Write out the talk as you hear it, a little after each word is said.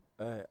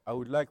I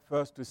would like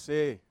first to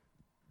say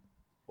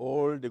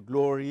all the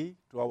glory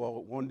to our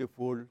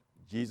wonderful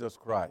Jesus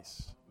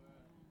Christ.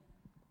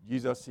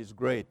 Jesus is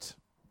great.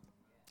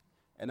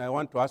 And I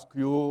want to ask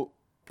you,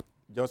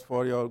 just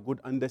for your good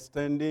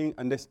understanding,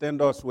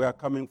 understand us, we are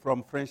coming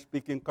from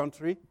French-speaking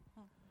country.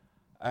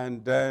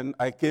 And then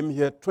I came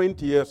here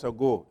 20 years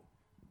ago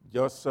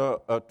just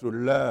to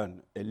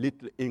learn a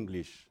little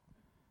English.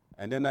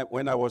 And then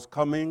when I was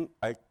coming,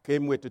 I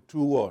came with the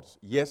two words,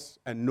 yes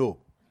and no.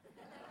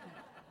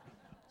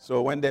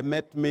 So when they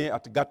met me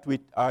at Gatwick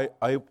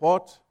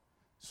Airport,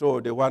 so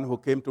the one who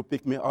came to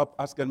pick me up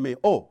asking me,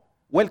 oh,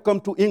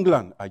 welcome to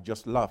England. I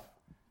just laughed.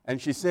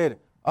 And she said,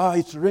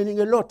 it's raining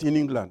a lot in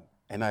England.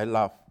 And I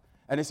laughed.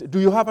 And I said,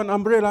 do you have an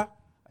umbrella?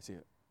 I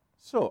said,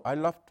 so I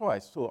laughed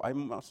twice. So I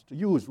must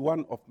use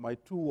one of my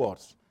two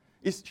words.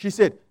 She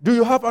said, do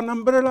you have an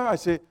umbrella? I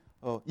said,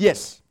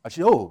 yes. I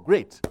said, oh,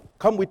 great.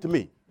 Come with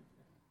me.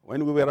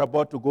 When we were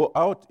about to go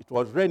out, it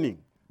was raining.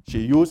 She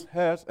used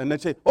hers, and then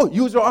said, oh,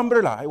 use your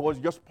umbrella. I was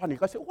just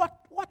panicked. I said,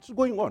 what's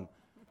going on?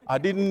 I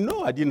didn't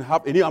know. I didn't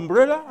have any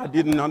umbrella. I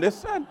didn't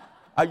understand.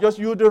 I just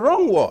used the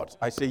wrong words.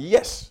 I said,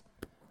 yes.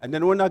 And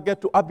then when I get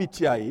to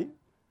Abitiai,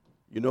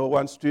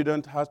 one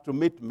student has to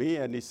meet me,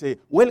 and he say,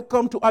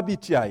 welcome to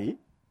Abitiai.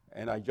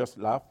 And I just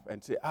laugh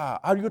and say,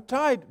 are you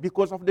tired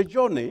because of the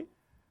journey?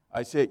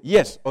 I say,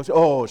 yes. I say,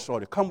 oh,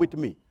 sorry, come with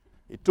me.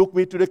 He took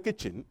me to the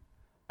kitchen,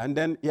 and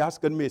then he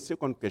asked me a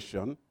second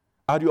question.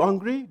 Are you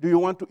hungry? Do you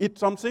want to eat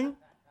something?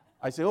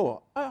 I say,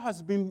 oh, I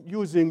has been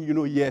using,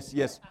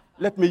 yes.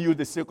 Let me use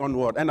the second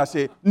word. And I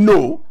say,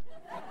 no.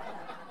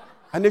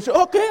 And they say,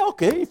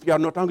 okay, if you are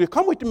not hungry,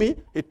 come with me.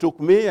 He took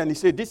me and he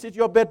said, this is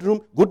your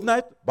bedroom. Good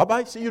night.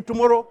 Bye-bye. See you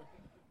tomorrow.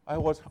 I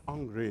was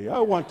hungry. I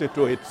wanted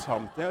to eat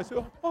something. I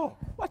said, oh,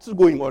 what's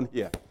going on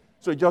here?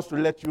 So just to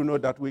let you know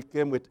that we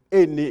came with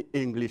any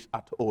English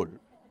at all.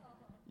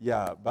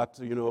 Yeah, but,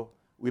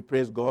 we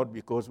praise God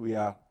because we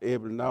are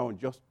able now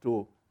just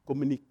to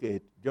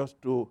communicate,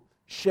 just to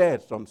share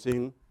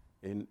something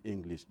in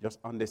English. Just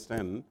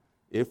understand,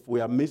 if we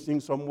are missing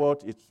some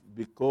words, it's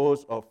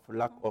because of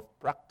lack of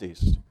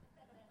practice.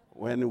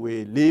 When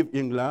we leave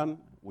England,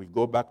 we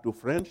go back to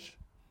French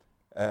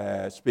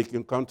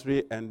speaking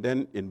country, and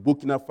then in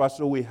Burkina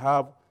Faso, we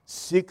have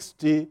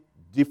 60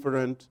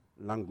 different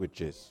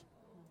languages.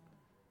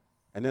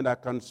 And then I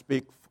can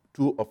speak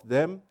two of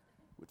them,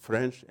 with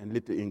French and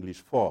little English,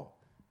 4.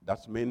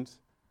 That means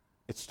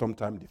it's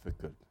sometimes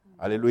difficult.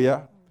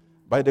 Hallelujah.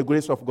 By the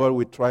grace of God,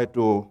 we try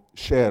to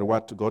share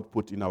what God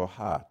put in our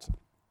heart.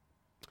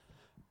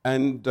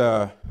 And,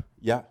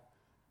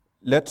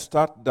 let's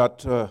start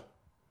that,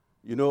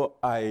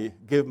 I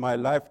gave my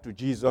life to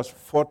Jesus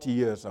 40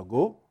 years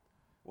ago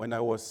when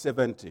I was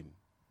 17.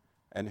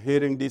 And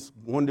hearing this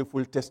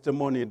wonderful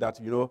testimony that,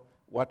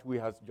 what we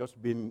have just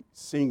been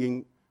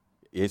singing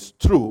is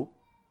true,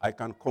 I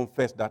can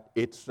confess that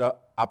it's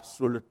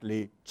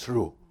absolutely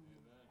true.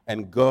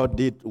 And God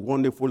did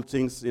wonderful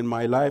things in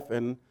my life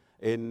and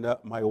in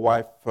my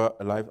wife's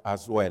life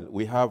as well.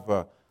 We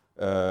have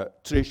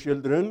 3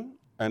 children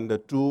and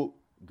 2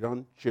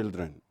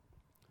 grandchildren.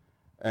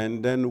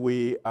 And then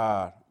we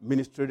are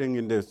ministering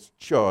in this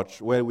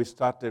church where we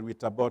started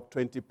with about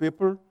 20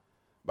 people.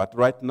 But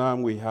right now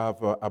we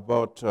have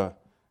about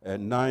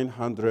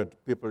 900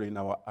 people in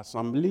our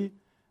assembly.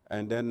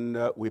 And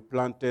then we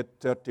planted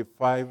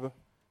 35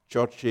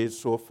 churches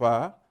so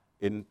far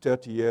in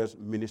 30 years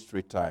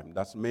ministry time.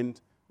 That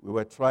meant we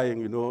were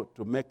trying,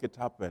 to make it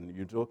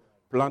happen,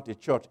 plant a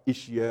church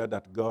each year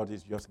that God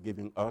is just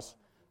giving us.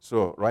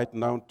 So right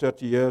now,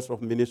 30 years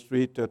of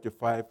ministry,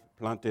 35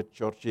 planted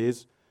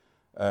churches,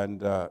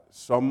 and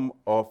some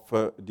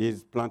of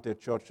these planted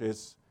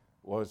churches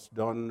was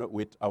done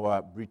with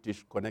our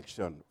British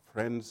connection,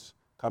 friends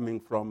coming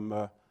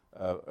from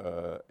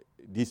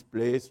this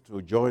place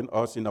to join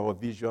us in our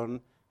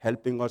vision,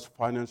 helping us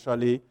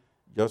financially,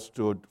 just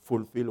to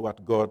fulfill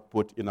what God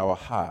put in our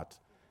heart.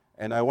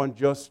 And I want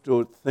just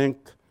to thank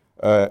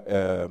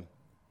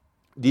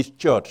this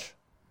church.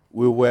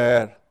 We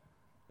were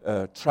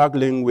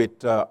struggling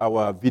with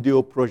our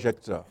video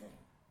projector.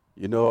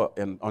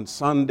 And on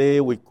Sunday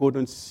we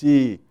couldn't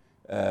see.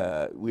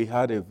 We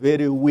had a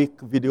very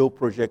weak video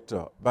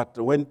projector. But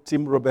when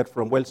Tim Robert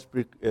from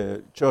Wellspring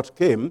Church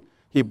came,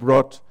 he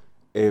brought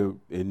a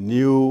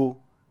new,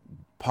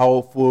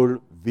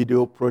 powerful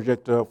video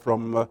projector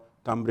from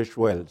Tunbridge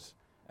Wells.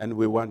 And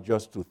we want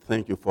just to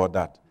thank you for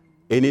that.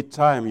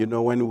 Anytime,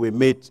 when we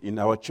meet in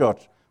our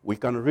church, we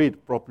can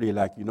read properly,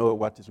 like,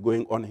 what is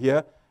going on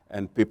here,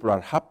 and people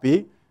are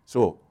happy.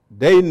 So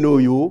they know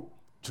you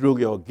through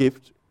your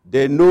gift.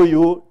 They know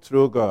you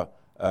through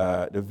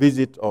the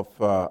visit of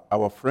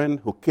our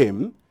friend who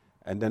came,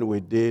 and then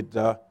we did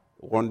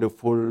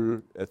wonderful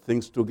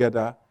things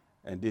together.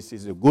 And this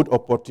is a good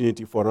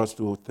opportunity for us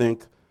to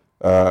thank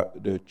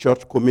the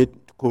church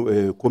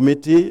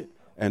committee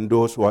and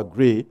those who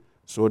agree,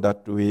 so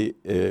that we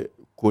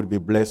could be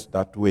blessed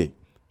that way.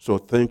 So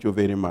thank you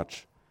very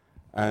much.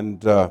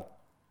 And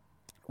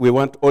we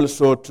want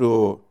also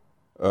to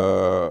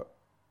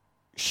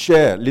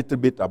share a little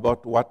bit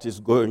about what is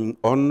going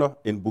on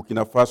in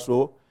Burkina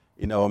Faso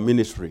in our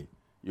ministry.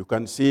 You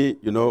can see,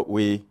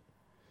 we,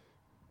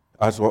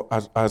 as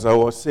I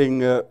was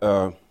saying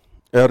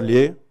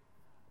earlier,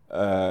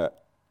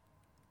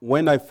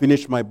 when I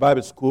finished my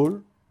Bible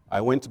school,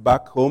 I went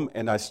back home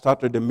and I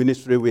started the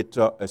ministry with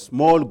a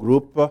small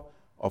group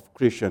of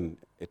Christians.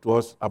 It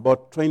was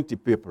about 20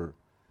 people.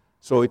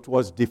 So it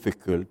was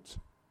difficult.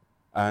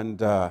 And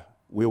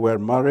we were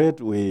married.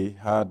 We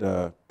had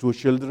 2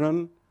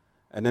 children.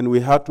 And then we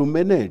had to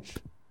manage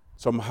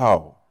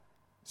somehow.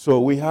 So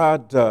we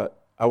had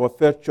our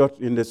first church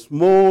in a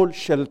small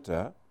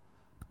shelter.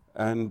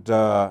 And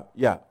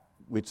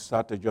we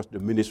started just the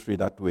ministry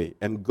that way.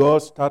 And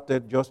God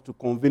started just to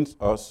convince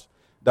us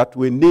that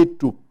we need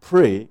to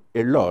pray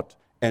a lot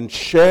and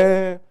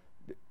share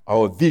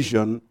our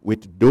vision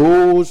with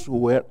those who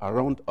were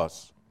around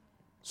us.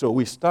 So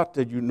we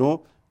started,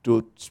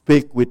 to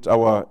speak with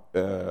our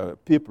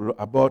people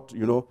about,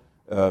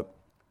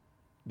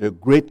 the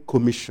Great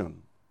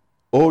Commission.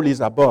 All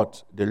is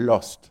about the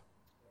lost.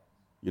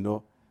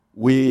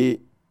 We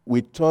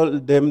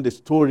told them the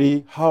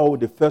story how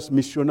the first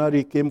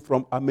missionary came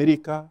from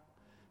America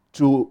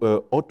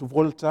to Haute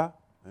Volta,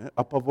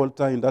 Upper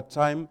Volta in that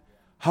time,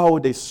 how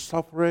they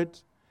suffered,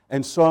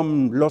 and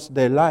some lost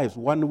their lives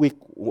 1 week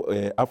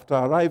after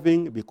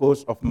arriving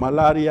because of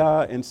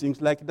malaria and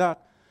things like that.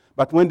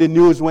 But when the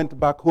news went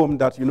back home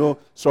that,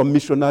 some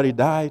missionary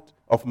died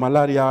of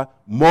malaria,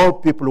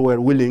 more people were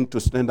willing to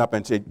stand up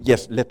and say,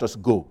 yes, let us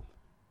go.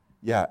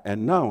 Yeah,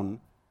 and now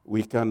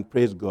we can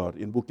praise God.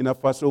 In Burkina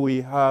Faso,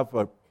 we have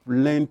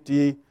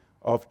plenty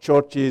of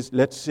churches,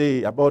 let's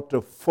say about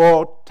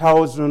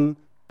 4,000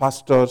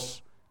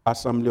 pastors,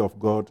 Assembly of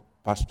God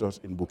pastors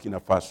in Burkina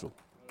Faso.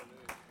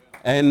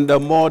 And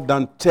more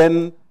than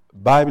 10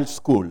 Bible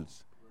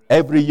schools.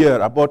 Every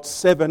year, about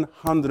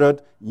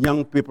 700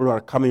 young people are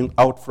coming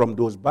out from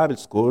those Bible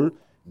schools,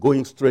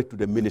 going straight to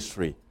the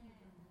ministry.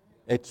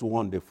 It's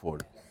wonderful.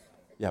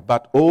 Yeah,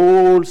 but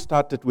all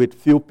started with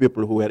few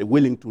people who were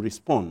willing to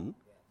respond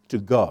to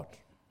God.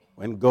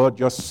 When God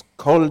just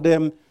called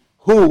them,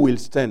 who will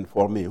stand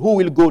for me? Who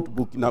will go to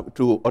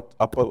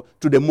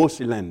the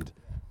Mosi land?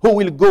 Who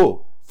will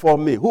go for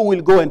me? Who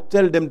will go and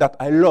tell them that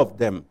I love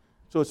them?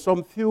 So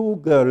some few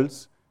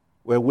girls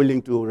were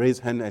willing to raise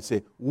hand and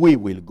say, we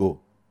will go.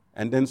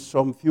 And then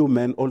some few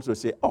men also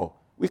say,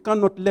 we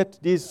cannot let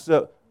these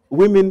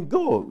women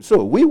go.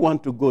 So we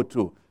want to go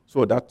too.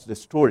 So that's the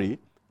story,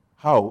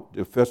 how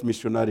the first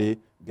missionary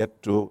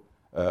get to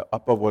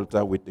Upper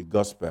Volta with the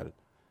gospel.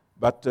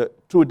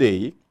 But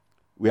today,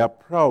 we are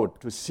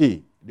proud to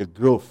see the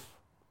growth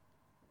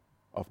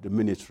of the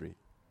ministry.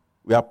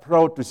 We are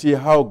proud to see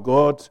how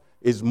God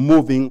is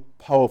moving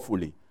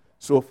powerfully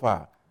so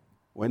far.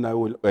 When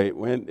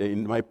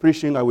in my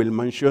preaching, I will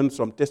mention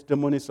some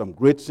testimonies, some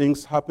great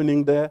things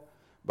happening there.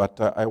 But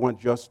I want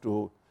just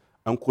to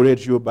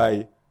encourage you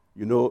by,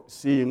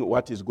 seeing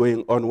what is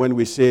going on when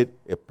we say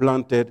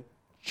planted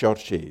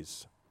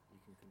churches.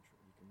 You can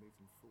move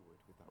them forward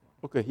with that one.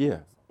 Okay,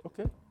 here.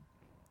 Okay.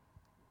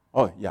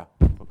 Oh, yeah.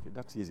 Okay,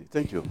 that's easy.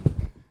 Thank you.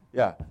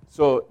 Yeah.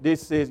 So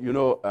this is,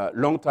 a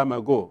long time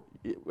ago.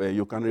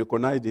 You can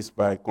recognize this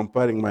by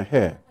comparing my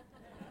hair.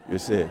 You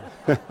see.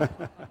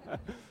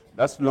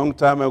 That's a long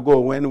time ago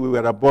when we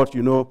were about,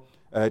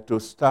 to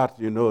start,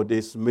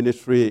 this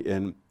ministry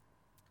and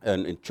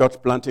in church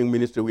planting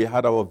ministry. We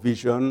had our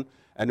vision,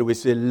 and we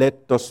say,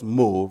 let us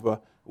move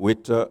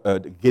with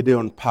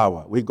Gideon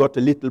power. We got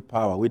a little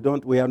power.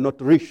 We are not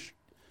rich,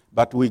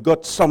 but we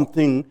got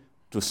something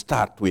to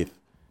start with.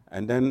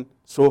 And then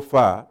so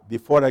far,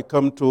 before I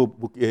come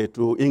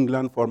to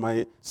England for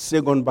my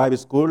second Bible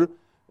school,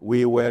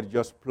 we were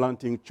just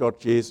planting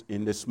churches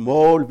in the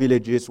small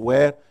villages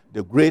where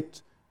the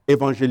great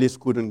evangelists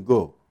couldn't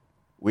go.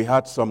 We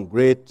had some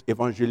great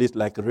evangelists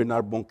like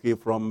Renard Bonke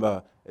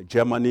from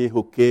Germany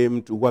who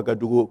came to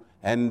Ouagadougou,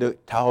 and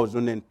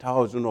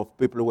thousands of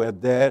people were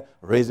there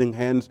raising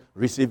hands,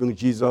 receiving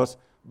Jesus.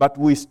 But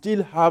we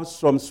still have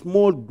some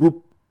small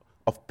group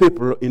of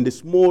people in the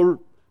small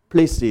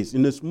places,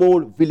 in the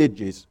small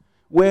villages,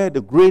 where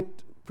the great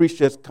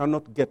preachers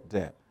cannot get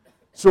there.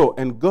 So,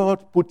 and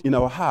God put in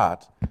our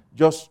heart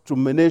just to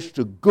manage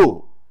to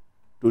go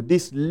to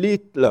these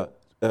little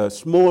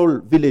small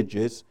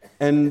villages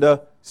and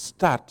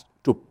start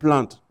to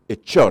plant a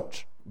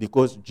church,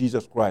 because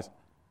Jesus Christ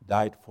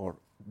died for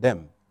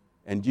them.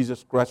 And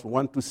Jesus Christ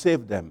wants to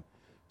save them.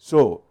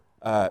 So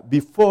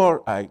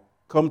before I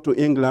come to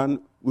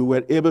England, we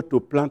were able to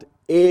plant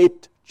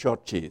 8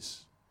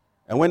 churches.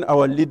 And when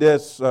our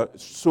leaders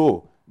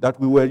saw that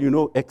we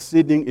were,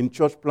 exceeding in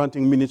church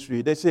planting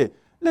ministry, they say,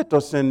 let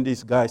us send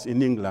these guys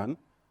in England.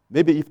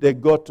 Maybe if they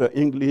got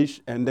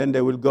English, and then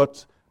they will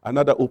got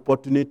another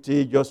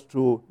opportunity just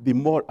to be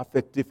more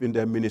effective in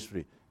their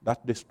ministry.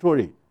 That's the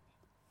story,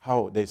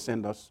 how they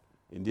send us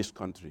in this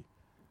country.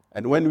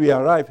 And when we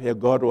arrived here,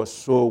 God was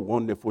so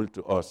wonderful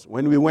to us.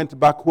 When we went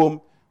back home,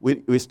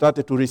 we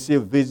started to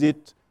receive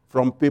visits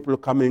from people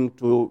coming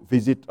to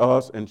visit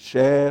us and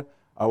share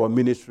our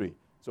ministry.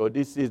 So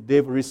this is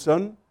Dave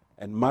Risson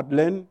and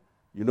Madeleine.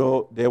 You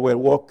know, they were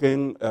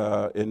working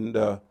in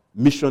the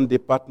mission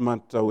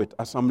department with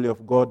Assembly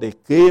of God. They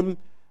came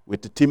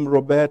with Tim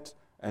Robert,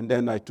 and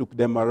then I took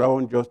them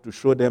around just to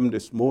show them the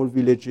small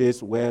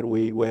villages where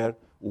we were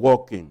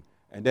working.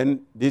 And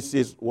then this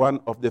is one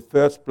of the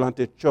first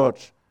planted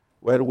church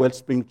where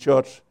Wellspring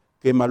Church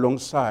came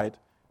alongside,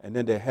 and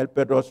then they helped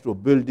us to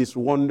build this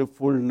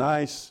wonderful,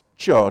 nice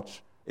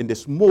church in the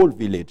small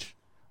village.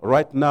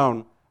 Right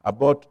now,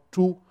 about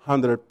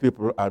 200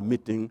 people are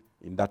meeting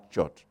in that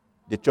church.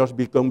 The church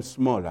becomes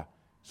smaller,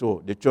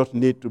 so the church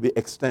needs to be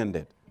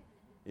extended.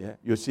 Yeah?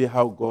 You see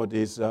how God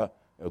is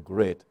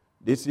great.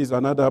 This is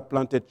another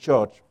planted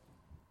church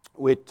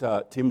with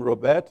Tim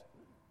Robert.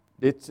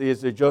 This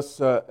is just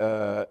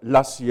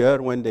last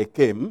year when they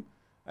came,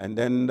 and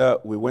then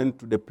we went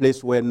to the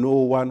place where no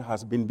one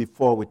has been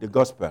before with the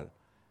gospel.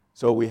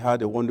 So we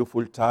had a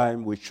wonderful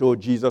time. We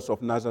showed Jesus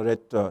of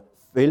Nazareth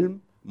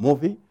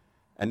movie,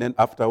 and then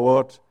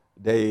afterward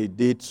they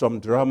did some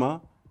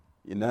drama,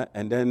 you know,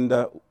 and then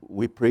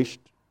we preached,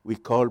 we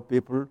called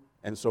people,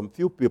 and some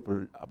few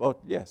people,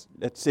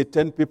 let's say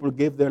 10 people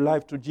gave their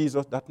life to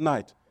Jesus that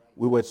night.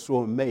 We were so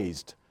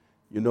amazed,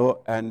 you know,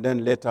 and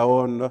then later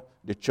on,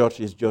 the church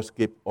is just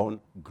keep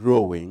on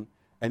growing,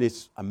 and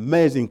it's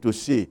amazing to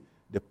see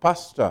the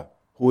pastor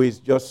who is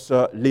just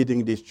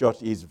leading this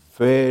church is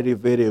very,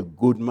 very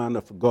good man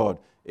of God,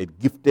 a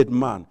gifted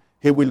man.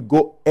 He will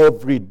go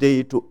every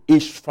day to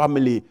each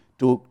family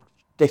to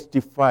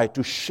testify,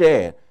 to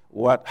share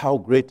how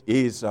great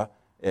is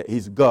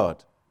his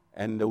God.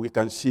 And we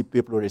can see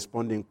people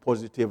responding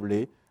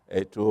positively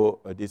to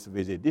this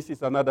visit. This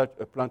is another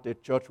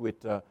planted church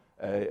with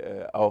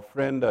our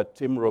friend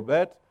Tim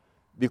Robert,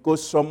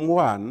 because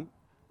someone,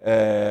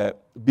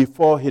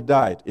 before he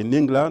died in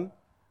England,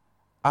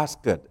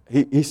 asked,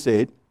 he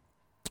said,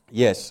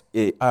 yes,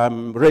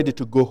 I'm ready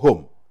to go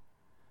home,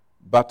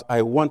 but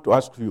I want to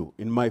ask you,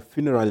 in my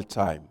funeral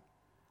time,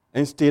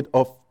 instead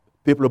of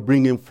people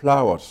bringing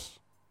flowers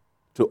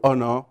to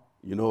honor,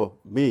 you know,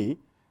 me,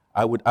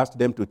 I would ask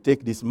them to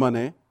take this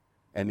money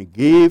and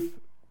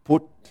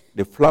put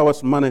the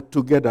flowers money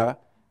together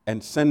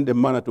and send the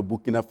money to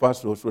Burkina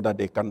Faso so that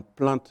they can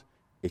plant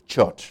a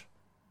church.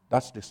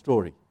 That's the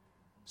story.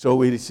 So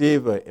we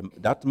received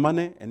that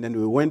money, and then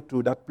we went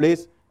to that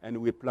place, and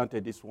we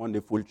planted this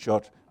wonderful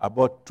church.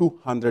 About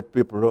 200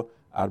 people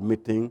are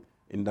meeting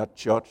in that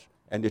church,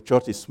 and the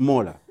church is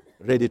smaller,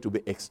 ready to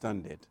be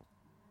extended.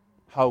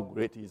 How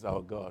great is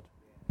our God.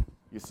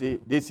 You see,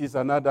 this is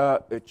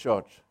another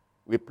church.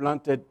 We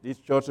planted this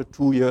church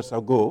 2 years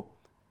ago,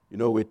 you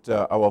know, with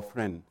our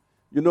friend.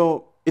 You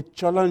know, it's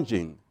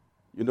challenging.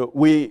 You know,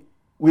 we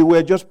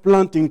were just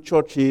planting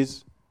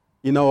churches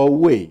in our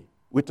way,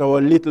 with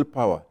our little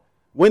power.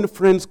 When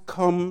friends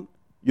come,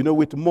 you know,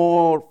 with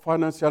more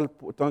financial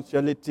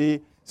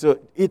potentiality, so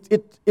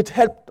it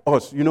helped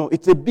us, you know.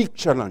 It's a big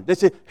challenge. They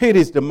say, here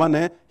is the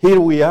money, here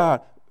we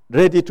are,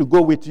 ready to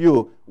go with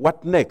you.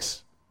 What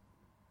next?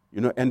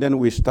 You know, and then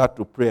we start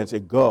to pray and say,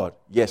 God,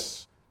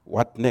 yes,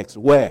 what next?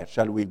 Where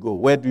shall we go?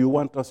 Where do you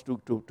want us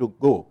to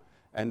go?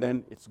 And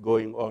then it's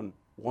going on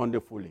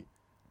wonderfully.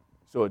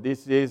 So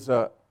this is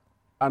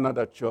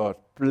another church,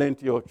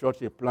 plenty of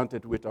churches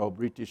planted with our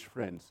British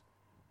friends.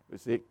 We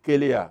say,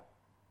 Kelia.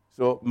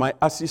 So my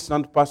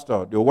assistant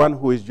pastor, the one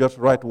who is just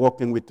right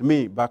working with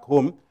me back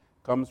home,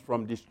 comes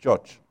from this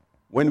church.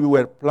 When we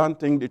were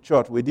planting the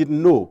church, we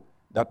didn't know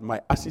that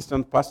my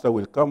assistant pastor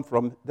will come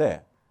from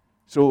there.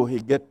 So he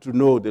get to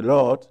know the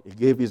Lord. He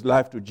gave his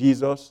life to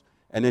Jesus,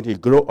 and then he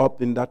grew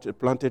up in that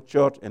planted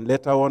church, and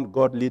later on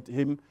God led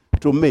him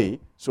to me.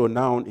 So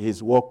now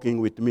he's working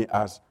with me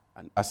as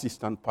an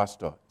assistant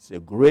pastor. He's a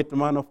great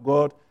man of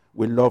God.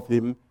 We love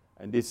him,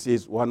 and this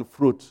is one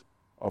fruit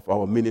of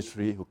our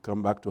ministry who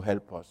come back to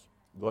help us.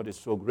 God is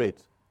so great.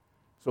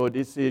 So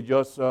this is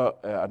just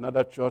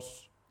another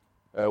church.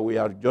 We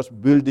are just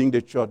building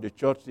the church. The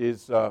church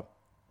is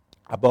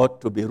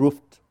about to be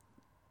roofed.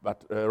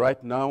 But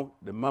right now,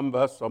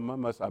 some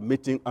members are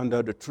meeting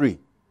under the tree.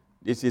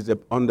 This is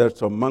under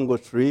some mango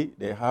tree.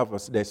 They have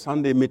their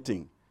Sunday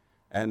meeting.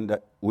 And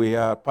we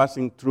are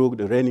passing through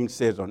the raining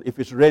season. If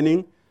it's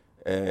raining,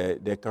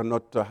 they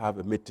cannot have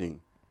a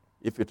meeting.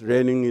 If it's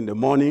raining in the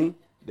morning,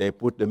 they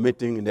put the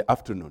meeting in the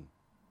afternoon.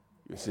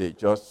 You see,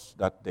 just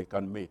that they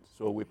can meet.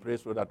 So we pray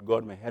so that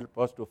God may help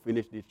us to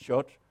finish this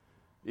church.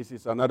 This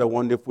is another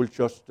wonderful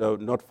church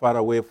not far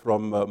away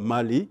from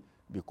Mali,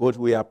 because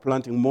we are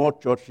planting more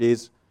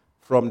churches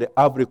from the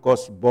Ivory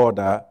Coast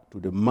border to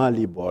the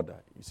Mali border.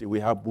 You see, we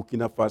have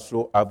Burkina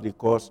Faso, Ivory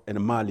Coast, and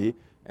Mali,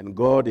 and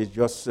God is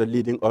just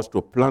leading us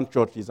to plant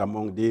churches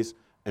among these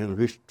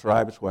enriched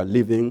tribes who are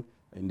living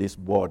in this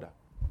border.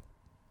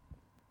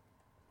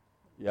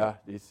 Yeah,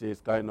 this is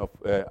kind of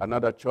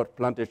another church,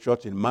 planted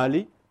church in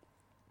Mali.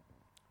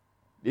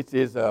 This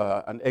is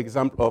an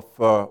example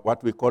of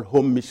what we call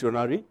home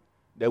missionary.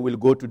 They will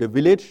go to the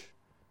village.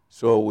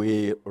 So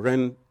we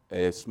rent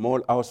a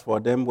small house for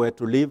them where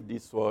to live.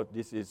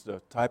 This is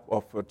the type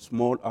of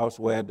small house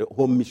where the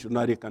home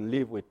missionary can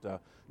live with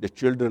the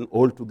children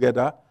all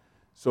together.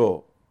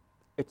 So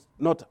it's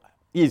not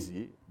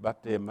easy,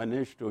 but they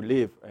managed to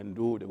live and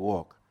do the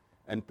work.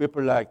 And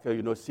people like,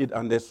 Sid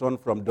Anderson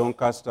from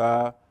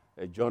Doncaster,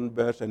 John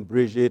Birch and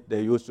Bridget,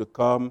 they used to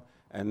come,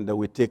 and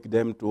we take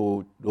them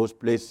to those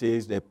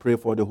places. They pray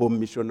for the home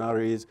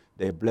missionaries.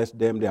 They bless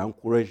them. They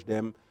encourage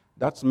them.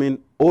 That means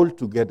all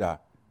together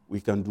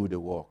we can do the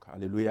work.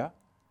 Hallelujah.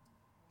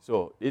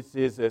 So this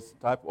is a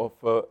type of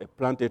a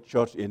planted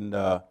church in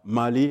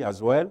Mali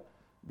as well,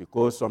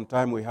 because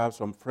sometimes we have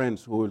some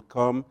friends who will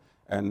come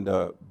and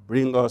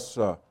bring us,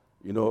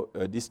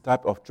 this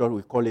type of church.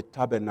 We call it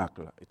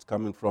tabernacle. It's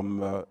coming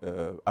from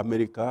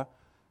America.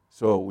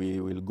 So we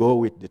will go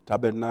with the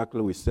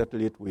tabernacle. We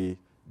settle it. We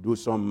do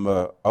some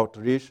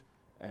outreach,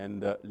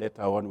 and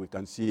later on we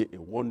can see a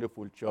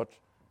wonderful church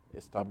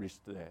established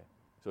there.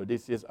 So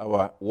this is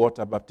our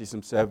water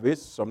baptism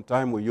service.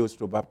 Sometimes we used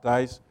to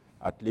baptize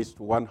at least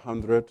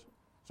 100,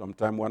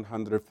 sometimes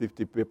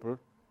 150 people.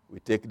 We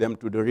take them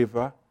to the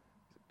river,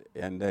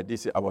 and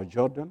this is our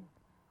Jordan.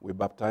 We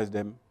baptize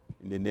them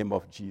in the name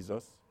of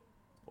Jesus,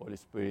 Holy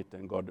Spirit,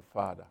 and God the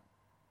Father.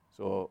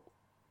 So,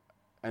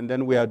 and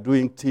then we are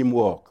doing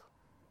teamwork.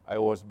 I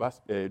was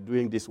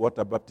doing this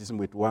water baptism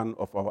with one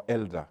of our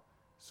elders.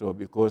 So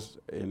because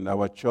in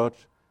our church,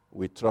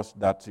 we trust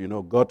that,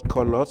 God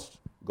called us,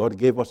 God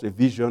gave us a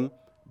vision,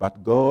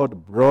 but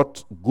God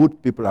brought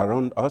good people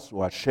around us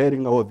who are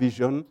sharing our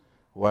vision,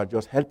 who are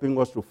just helping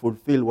us to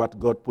fulfill what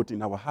God put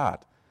in our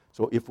heart.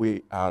 So if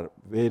we are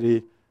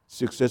very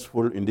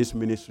successful in this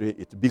ministry,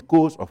 it's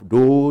because of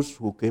those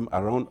who came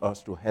around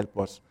us to help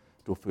us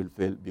to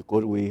fulfill,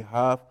 because we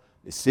have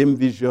the same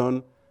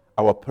vision.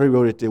 Our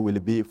priority will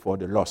be for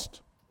the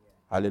lost.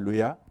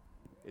 Hallelujah.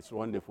 It's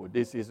wonderful.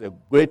 This is a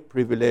great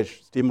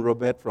privilege. Tim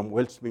Robert from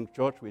Wellspring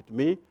Church with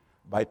me,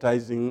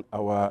 baptizing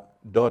our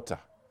daughter.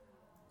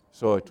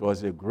 So it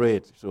was a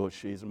great. So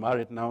she's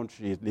married now.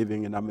 She's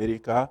living in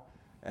America.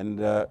 And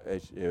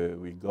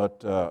we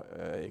got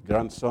a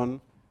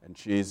grandson. And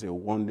she is a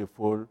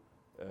wonderful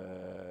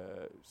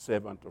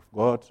servant of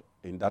God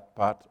in that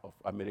part of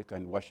America,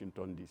 in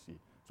Washington, D.C.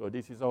 So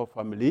this is our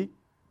family.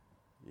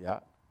 Yeah.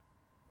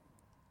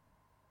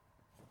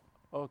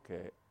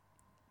 Okay.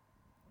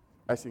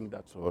 I think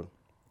that's all.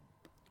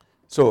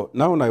 So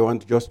now I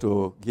want just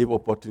to give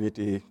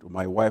opportunity to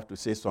my wife to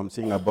say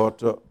something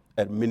about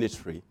her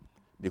ministry,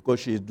 because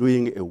she's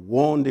doing a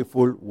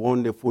wonderful,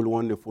 wonderful,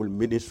 wonderful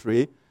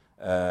ministry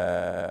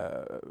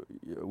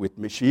with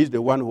me. She is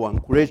the one who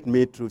encouraged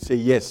me to say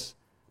yes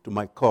to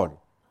my call.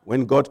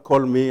 When God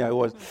called me, I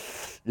was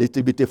a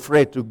little bit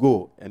afraid to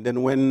go. And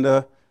then when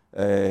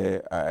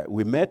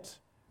we met,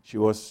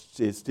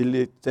 she's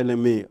still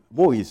telling me,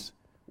 Moise,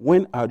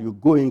 when are you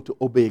going to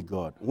obey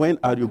God? When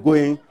are you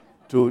going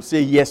to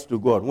say yes to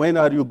God? When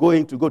are you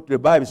going to go to the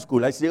Bible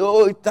school? I say,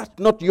 oh, that's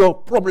not your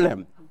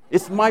problem.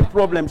 It's my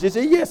problem. She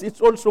said, yes, it's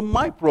also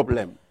my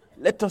problem.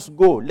 Let us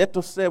go. Let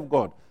us serve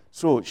God.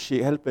 So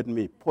she helped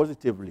me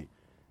positively.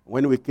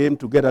 When we came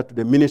together to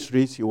the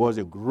ministry, she was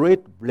a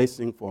great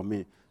blessing for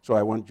me. So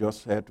I want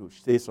just her to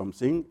say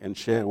something and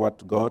share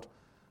what God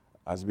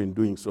has been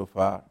doing so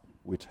far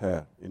with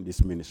her in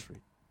this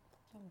ministry.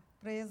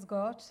 Praise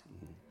God.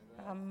 Mm-hmm.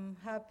 I'm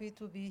happy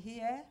to be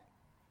here,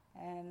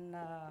 and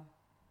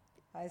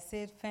I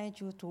said thank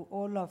you to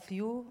all of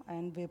you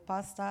and the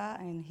pastor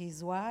and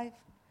his wife.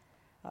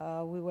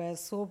 We were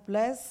so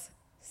blessed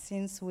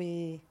since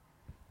we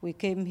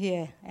came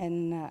here,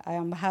 and I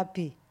am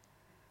happy.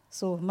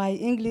 So my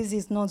English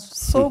is not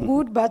so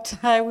good, but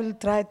I will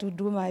try to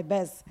do my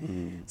best.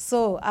 Mm.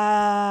 So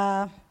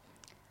I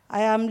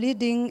am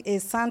leading a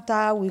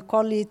center, we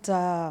call it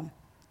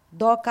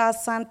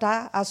Dorcas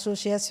Center,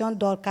 Association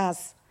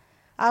Dorcas.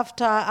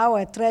 After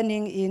our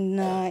training in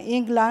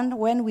England,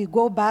 when we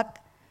go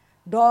back,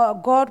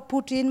 God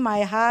put in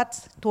my heart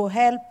to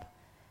help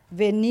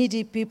the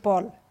needy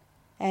people,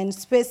 and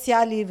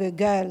especially the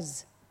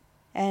girls.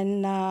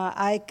 And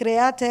I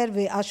created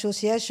the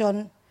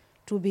association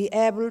to be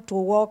able to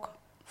work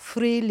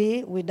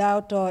freely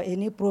without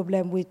any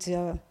problem with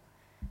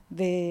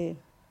the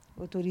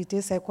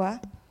authorities, c'est quoi?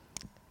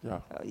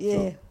 Yeah.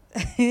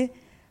 Yeah.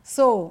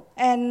 So,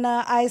 and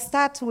I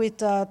start with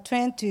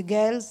 20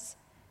 girls.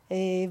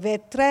 The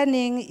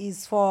training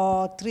is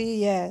for 3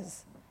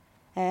 years.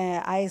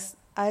 I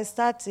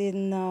start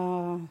in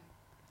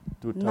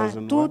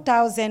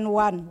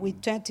 2001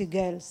 with 20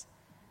 girls.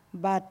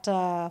 But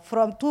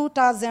from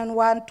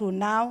 2001 to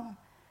now,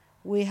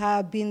 we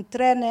have been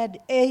trained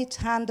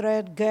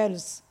 800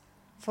 girls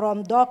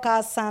from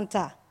Dorcas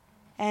Center.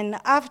 And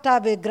after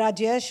the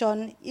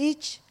graduation,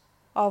 each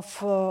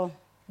of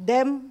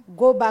them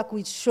go back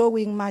with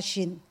sewing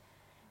machine.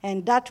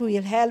 And that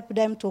will help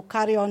them to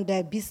carry on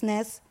their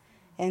business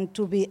and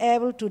to be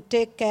able to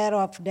take care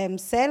of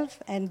themselves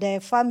and their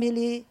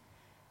family.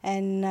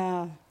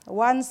 And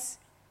once,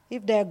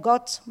 if they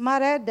got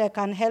married, they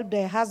can help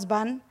their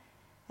husband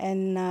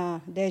and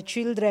their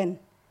children.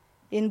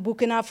 In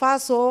Burkina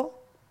Faso,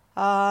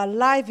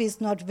 life is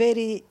not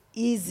very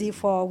easy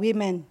for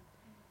women.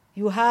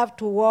 You have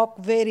to work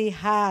very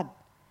hard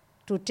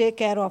to take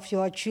care of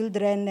your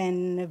children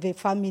and the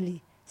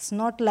family. It's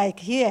not like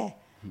here.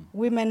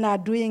 Women are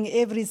doing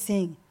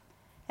everything.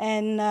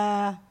 And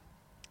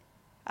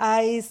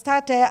I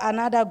started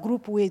another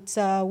group with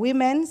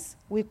women.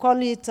 We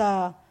call it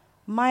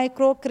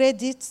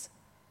microcredits,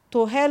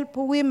 to help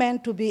women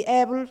to be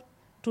able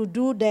to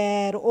do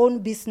their own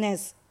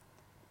business.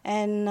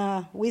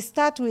 And we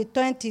start with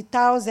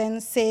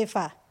 20,000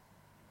 safer,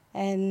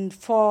 and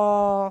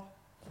for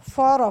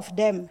 4 of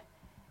them.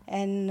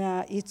 And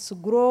it's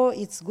grow,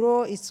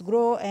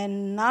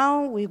 and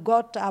now we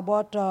got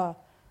about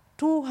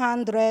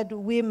 200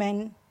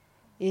 women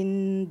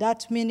in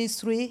that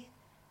ministry,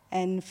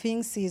 and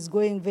things is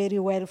going very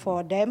well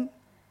for them.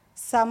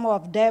 Some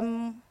of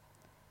them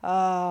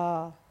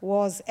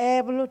was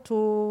able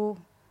to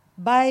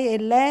buy a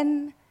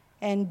land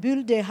and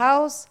build a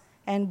house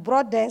and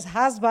brought their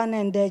husband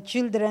and their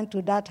children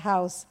to that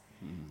house,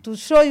 to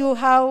show you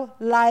how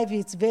life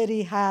is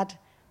very hard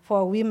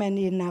for women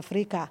in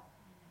Africa.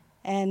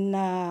 And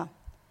I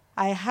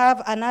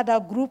have another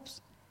group,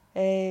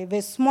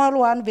 the small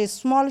one, the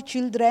small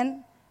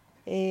children.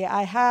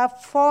 I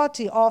have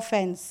 40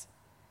 orphans,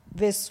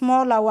 the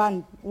smaller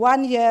one,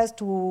 1 year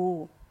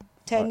to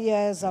 10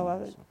 years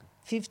or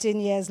 15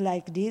 years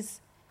like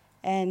this.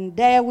 And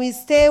there we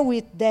stay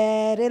with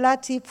their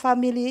relative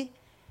family,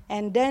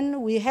 and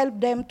then we help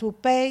them to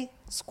pay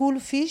school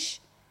fees,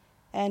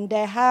 and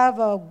they have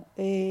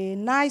a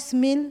nice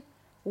meal,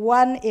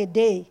 1 a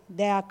day.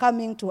 They are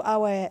coming to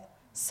our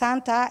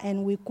center,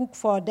 and we cook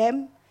for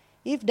them.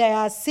 If they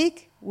are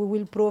sick, we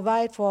will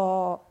provide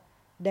for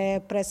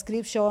their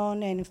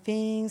prescription and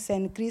things,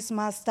 and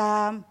Christmas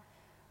time,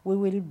 we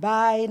will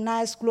buy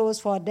nice clothes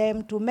for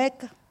them to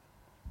make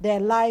their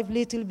life a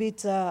little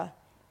bit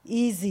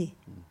easy.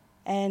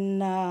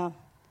 And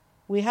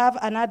we have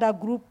another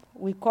group,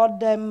 we call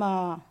them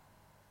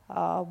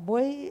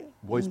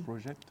Boys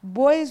Project?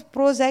 Boys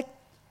Project.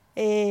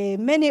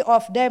 Many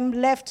of them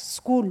left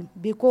school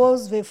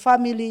because the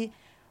family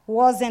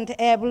wasn't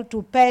able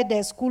to pay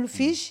their school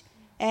fees,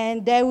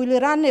 and they will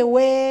run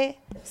away,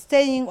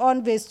 staying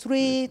on the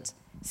street,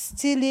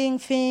 stealing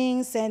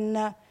things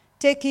and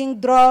taking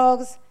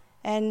drugs.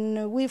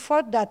 And we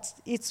thought that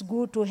it's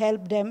good to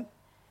help them.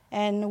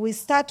 And we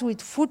start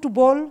with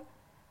football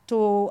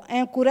to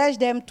encourage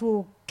them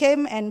to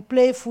come and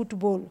play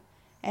football.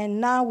 And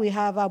now we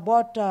have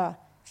about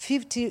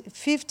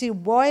 50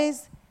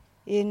 boys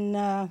in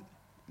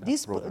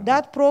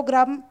that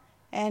program,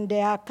 and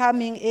they are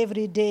coming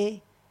every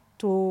day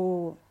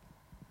to.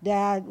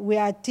 We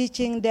are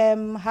teaching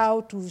them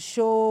how to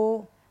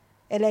show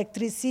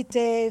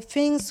electricity,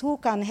 things who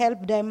can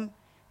help them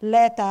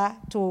later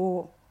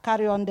to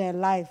carry on their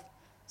life.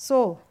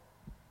 So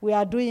we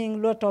are doing a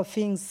lot of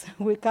things.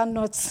 We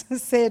cannot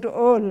say it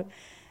all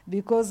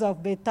because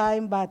of the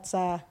time, but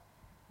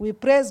we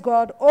praise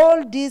God.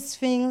 All these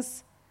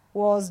things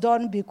was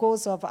done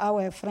because of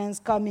our friends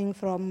coming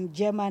from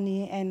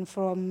Germany and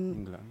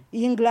from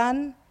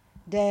England.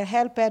 They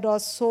helped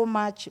us so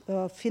much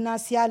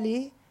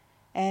financially,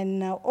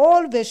 and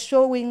all the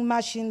sewing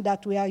machines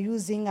that we are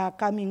using are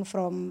coming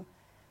from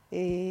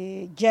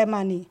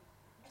Germany.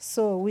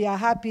 So we are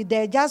happy.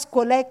 They just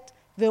collect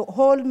the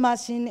whole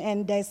machine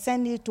and they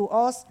send it to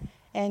us,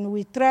 and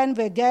we train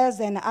the girls,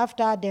 and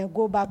after they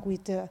go back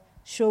with a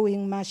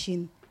sewing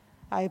machine.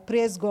 I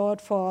praise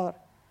God for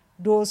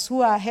those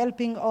who are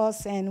helping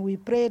us, and we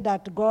pray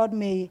that God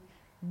may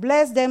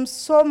bless them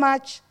so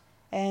much,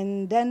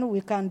 and then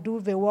we can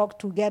do the work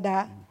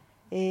together.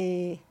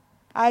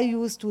 I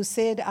used to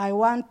say that I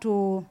want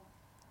to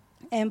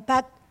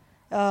impact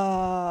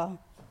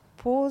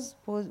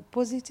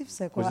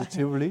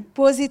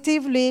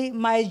positively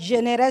my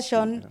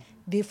generation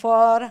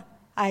before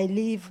I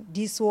leave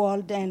this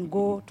world and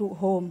go to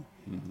home.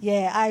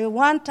 Yeah, I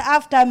want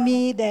after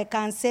me they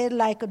can say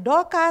like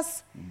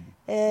Dorcas,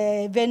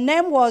 the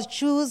name was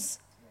chosen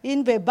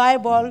in the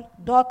Bible,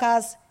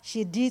 Dorcas,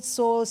 she did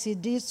so.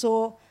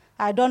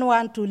 I don't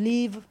want to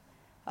live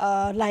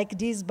like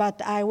this,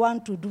 but I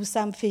want to do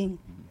something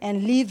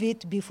and leave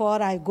it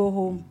before I go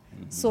home.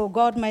 So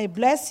God may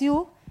bless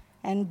you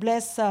and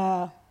bless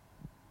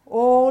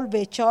all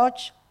the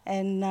church,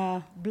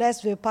 and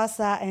bless the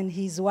pastor and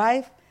his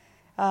wife.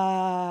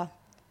 I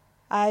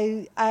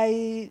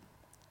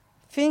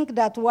think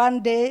that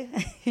one day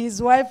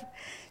his wife,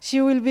 she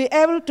will be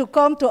able to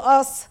come to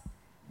us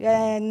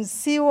and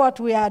see what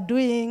we are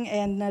doing,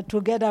 and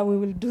together we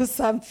will do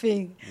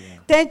something. Yeah.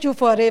 Thank you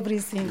for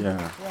everything.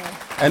 Yeah.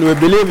 And we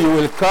believe you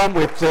will come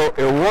with a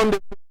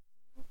wonderful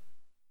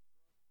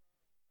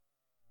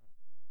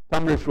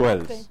family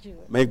Wells. Thank you.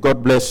 May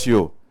God bless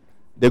you.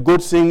 The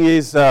good thing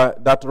is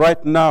that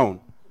right now,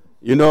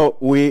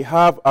 we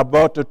have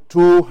about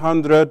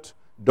 200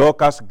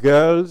 Dorcas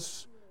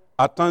girls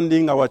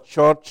attending our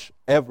church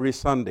every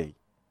Sunday.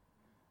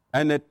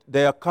 And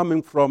they are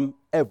coming from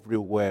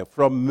everywhere.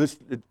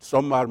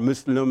 Some are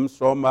Muslims,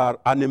 some are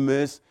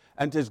animists,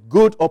 and it's a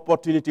good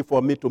opportunity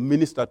for me to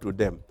minister to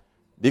them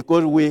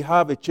because we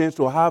have a chance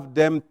to have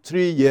them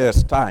 3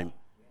 years' time.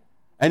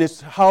 And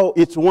it's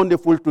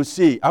wonderful to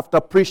see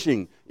after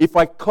preaching, if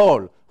I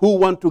call who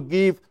want to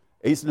give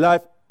his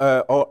life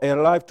or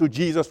alive to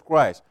Jesus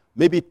Christ,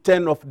 maybe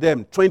 10 of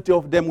them, 20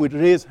 of them would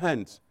raise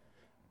hands.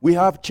 We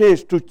have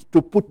chance to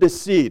put the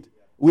seed.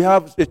 We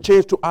have a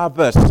chance to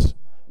harvest.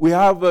 We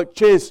have a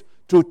chance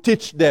to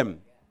teach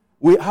them.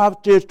 We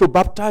have chance to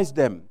baptize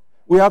them.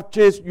 We have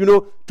chance,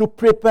 to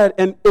prepare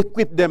and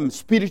equip them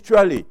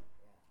spiritually.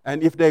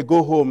 And if they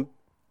go home,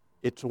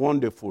 it's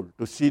wonderful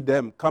to see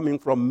them coming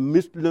from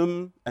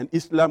Muslim and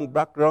Islam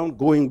background,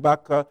 going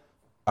back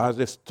as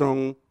a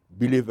strong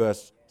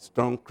believers,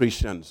 strong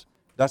Christians.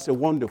 That's a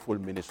wonderful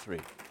ministry.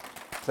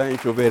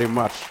 Thank you very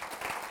much.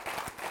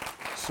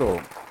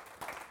 So,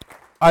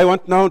 I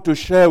want now to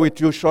share with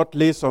you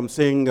shortly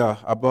something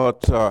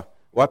about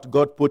what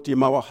God put in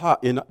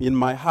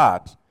my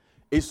heart.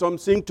 It's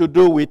something to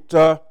do with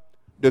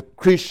the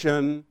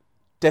Christian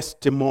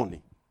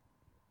testimony.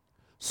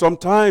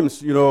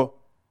 Sometimes,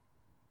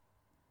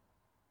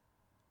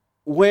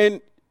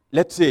 when,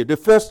 let's say, the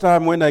first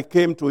time when I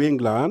came to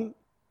England,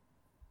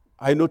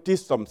 I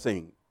noticed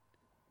something.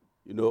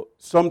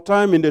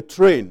 Sometime in the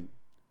train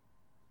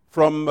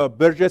from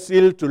Burgess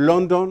Hill to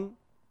London,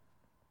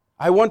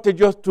 I wanted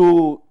just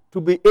to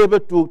be able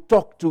to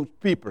talk to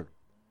people.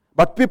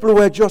 But people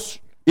were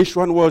each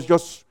one was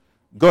just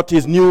got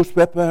his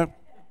newspaper.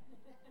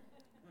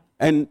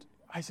 And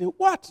I said,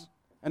 what?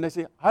 And I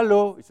said,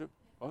 hello. He said,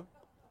 what?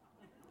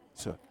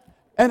 So,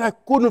 and I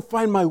couldn't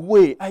find my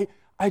way. I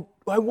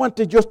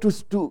wanted just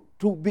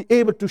to be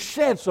able to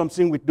share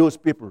something with those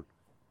people.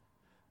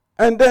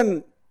 And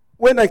then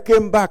when I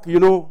came back,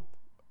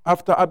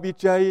 after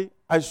Abitiai,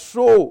 I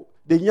saw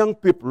the young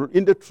people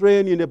in the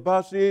train, in the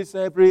buses,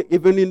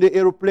 even in the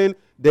airplane,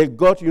 they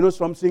got,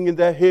 something in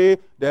their hair,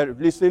 they're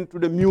listening to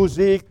the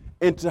music,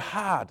 and it's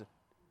hard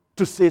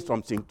to say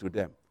something to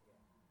them.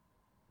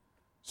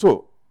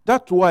 So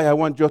that's why I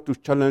want just to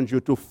challenge you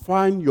to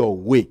find your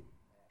way.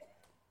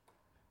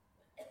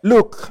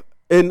 Look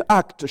in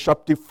Acts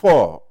chapter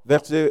 4,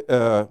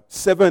 verse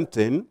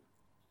 17,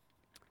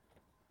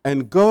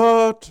 and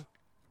God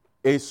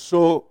is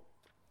so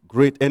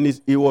great, and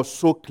he was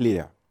so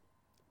clear.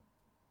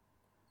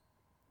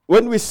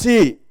 When we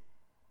see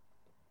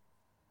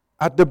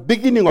at the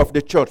beginning of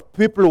the church,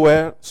 people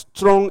were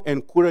strong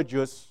and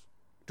courageous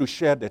to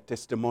share their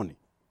testimony.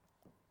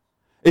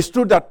 It's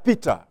true that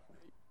Peter,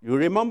 you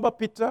remember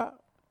Peter?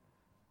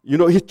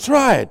 He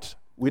tried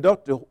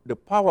without the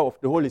power of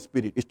the Holy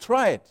Spirit. He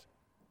tried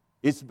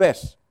his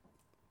best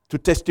to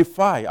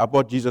testify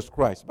about Jesus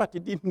Christ, but he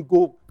didn't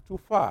go too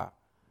far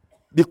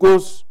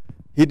because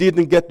he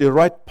didn't get the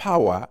right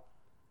power,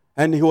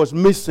 and he was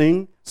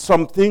missing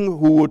something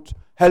who would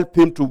help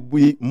him to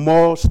be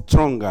more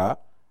stronger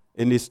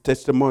in his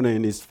testimony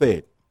and his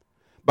faith.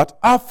 But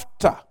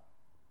after,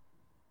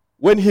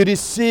 when he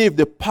received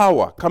the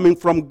power coming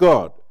from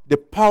God, the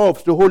power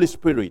of the Holy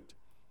Spirit,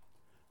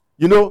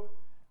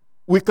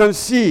 we can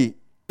see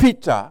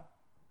Peter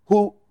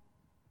who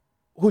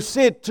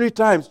said 3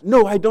 times,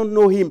 no, I don't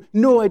know him.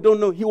 No, I don't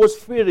know. He was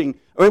fearing.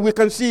 And we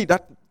can see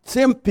that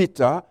same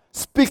Peter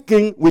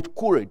speaking with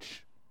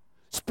courage,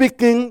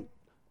 speaking,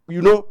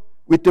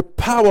 with the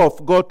power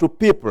of God to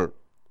people.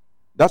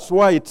 That's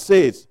why it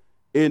says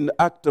in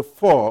Act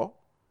 4,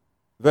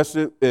 verse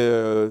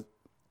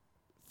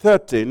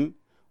 13,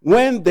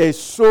 when they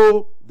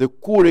saw the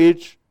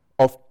courage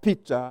of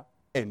Peter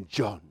and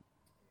John.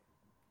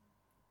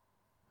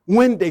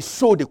 When they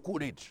saw the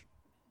courage.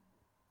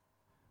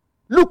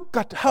 Look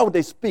at how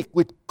they speak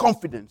with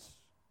confidence.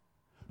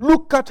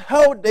 Look at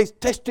how they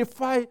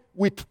testify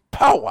with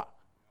power.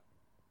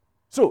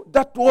 So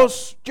that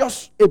was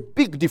just a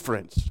big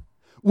difference.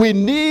 We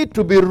need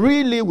to be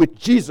really with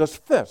Jesus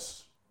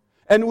first.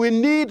 And we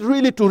need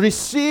really to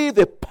receive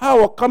the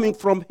power coming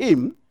from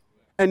him.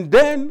 And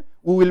then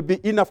we will be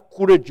enough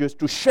courageous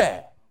to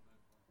share.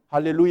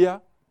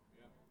 Hallelujah.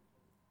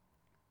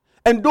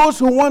 And those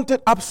who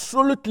wanted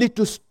absolutely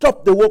to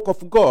stop the work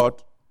of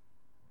God,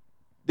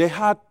 they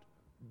had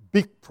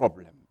big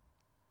problem.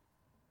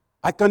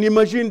 I can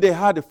imagine they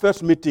had a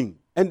first meeting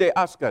and they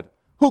asked,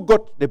 who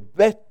got the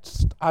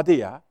best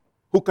idea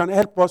who can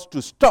help us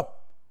to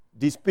stop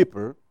these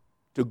people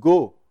to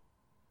go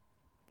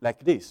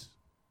like this?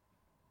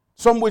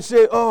 Some will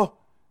say,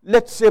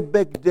 let's say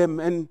beg them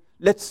and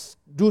let's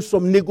do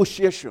some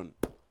negotiation.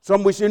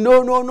 Some will say,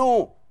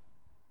 no.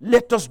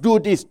 Let us do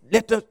this.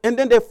 And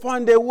then they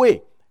find their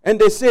way. And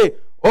they say,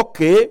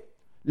 okay,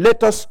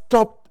 let us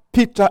stop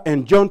Peter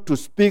and John to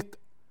speak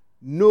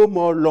no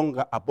more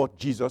longer about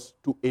Jesus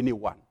to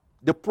anyone.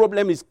 The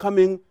problem is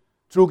coming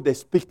through the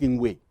speaking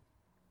way.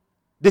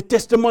 The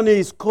testimony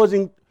is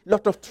causing a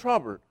lot of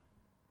trouble.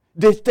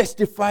 They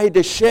testify,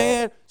 they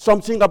share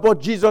something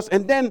about Jesus,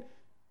 and then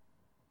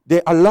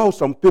they allow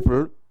some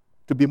people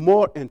to be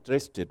more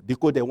interested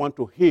because they want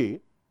to hear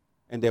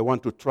and they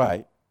want to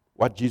try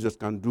what Jesus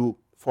can do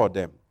for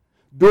them.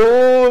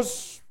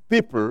 Those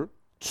people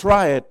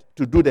tried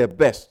to do their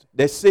best.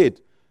 They said,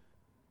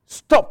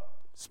 stop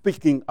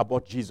speaking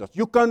about Jesus.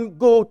 You can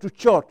go to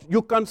church,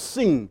 you can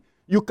sing,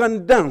 you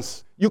can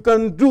dance, you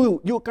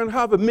can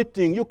have a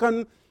meeting, you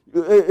can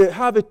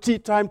have a tea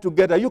time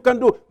together, you can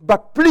do,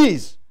 but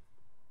please,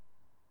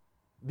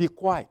 Be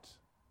quiet.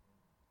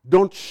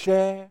 Don't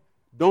share.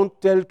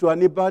 Don't tell to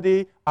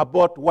anybody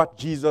about what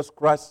Jesus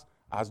Christ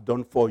has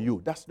done for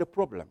you. That's the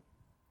problem.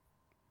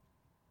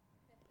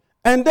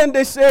 And then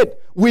they said,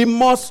 we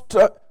must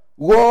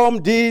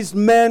warn these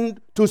men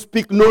to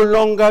speak no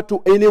longer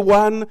to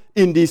anyone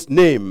in this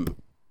name.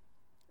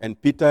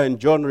 And Peter and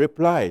John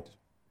replied,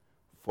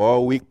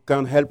 for we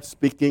can't help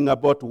speaking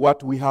about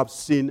what we have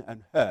seen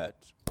and heard.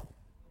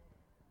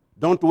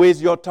 Don't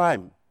waste your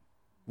time.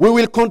 We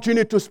will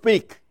continue to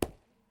speak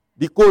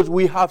because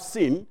we have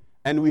seen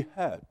and we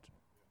heard.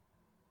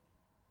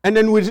 And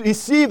then we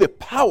receive a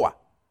power.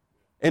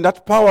 And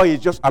that power is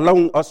just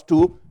allowing us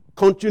to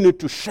continue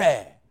to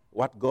share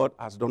what God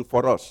has done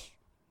for us.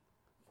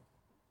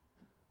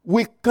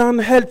 We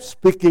can't help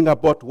speaking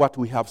about what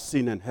we have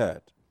seen and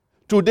heard.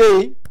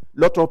 Today, a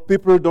lot of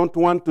people don't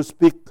want to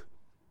speak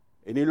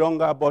any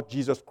longer about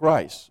Jesus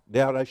Christ.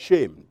 They are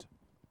ashamed.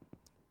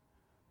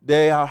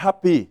 They are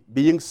happy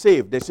being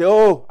saved. They say,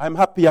 oh, I'm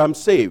happy I'm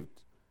saved.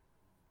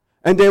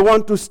 And they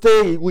want to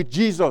stay with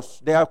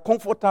Jesus. They are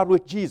comfortable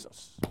with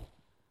Jesus.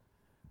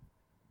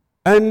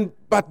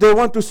 But they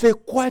want to stay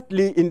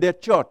quietly in their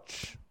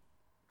church.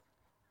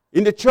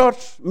 In the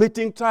church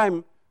meeting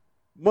time,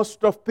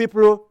 most of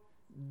people,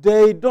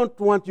 they don't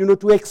want,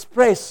 to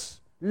express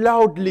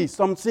loudly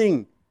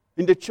something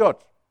in the church.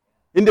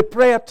 In the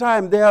prayer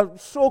time, they are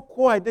so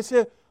quiet. They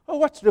say, oh,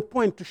 what's the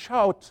point to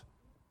shout?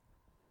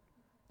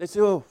 They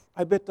say, oh,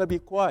 I better be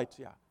quiet,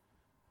 yeah.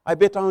 I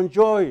better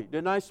enjoy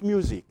the nice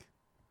music.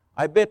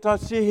 I better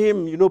see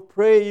him,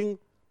 praying,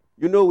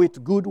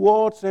 with good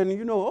words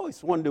and, oh,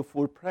 it's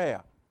wonderful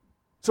prayer.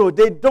 So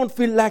they don't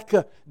feel like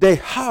they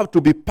have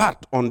to be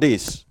part on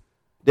this.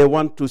 They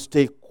want to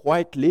stay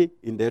quietly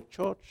in their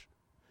church.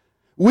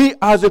 We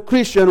as a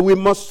Christian, we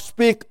must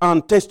speak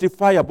and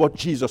testify about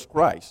Jesus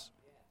Christ.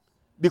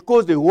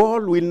 Because the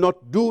world will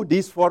not do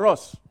this for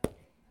us.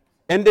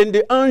 And then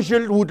the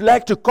angel would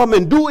like to come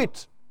and do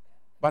it.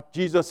 But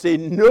Jesus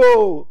said,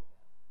 no,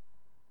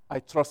 I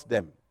trust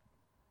them.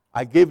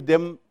 I gave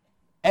them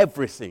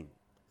everything.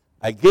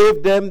 I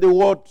gave them the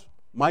word,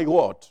 my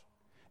word.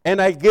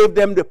 And I gave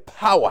them the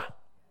power.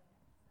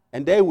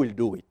 And they will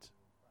do it.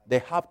 They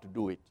have to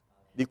do it.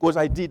 Because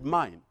I did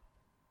mine.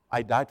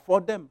 I died for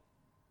them.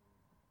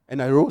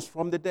 And I rose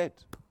from the dead.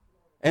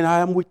 And I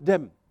am with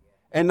them.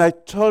 And I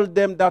told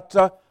them that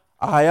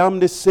I am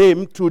the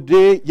same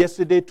today,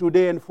 yesterday,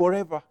 today, and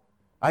forever.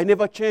 I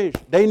never changed.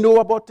 They know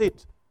about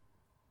it.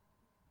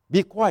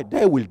 Be quiet.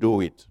 They will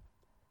do it.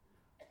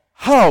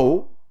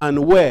 How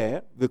and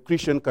where the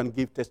Christian can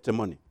give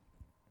testimony?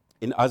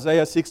 In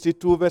Isaiah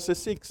 62, verse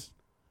 6.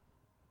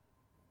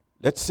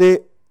 Let's say,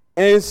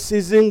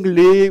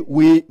 unceasingly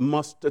we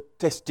must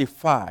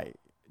testify.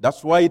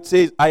 That's why it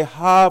says, I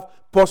have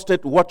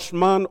posted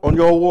watchmen on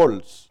your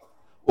walls.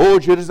 O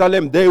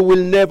Jerusalem, they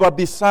will never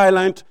be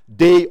silent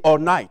day or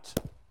night.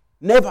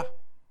 Never.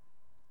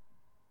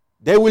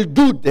 They will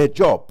do their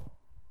job.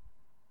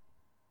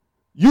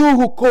 You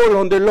who call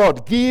on the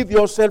Lord, give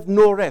yourself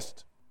no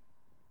rest.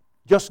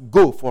 Just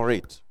go for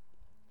it.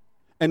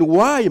 And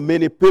why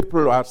many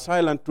people are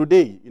silent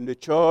today in the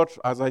church,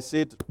 as I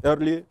said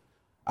earlier,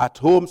 at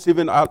home,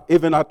 even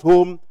at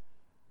home,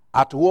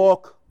 at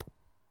work.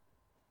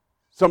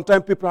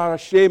 Sometimes people are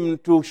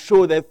ashamed to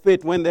show their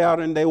faith when they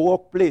are in their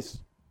workplace.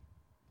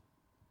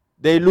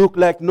 They look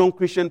like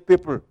non-Christian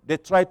people. They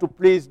try to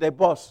please their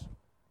boss.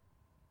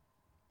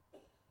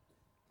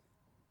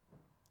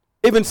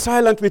 Even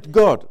silent with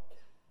God.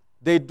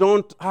 They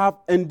don't have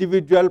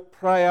individual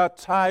prayer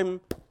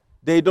time.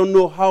 They don't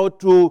know how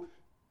to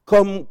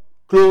come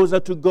closer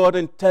to God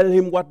and tell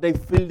him what they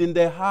feel in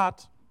their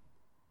heart.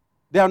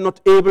 They are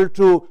not able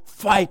to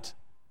fight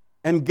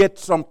and get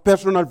some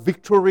personal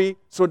victory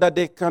so that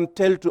they can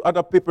tell to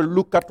other people,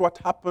 look at what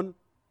happened.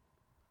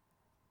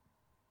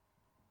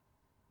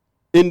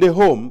 In the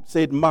home,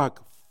 said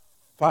Mark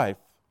 5,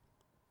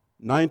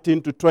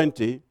 19 to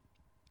 20,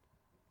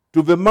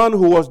 to the man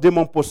who was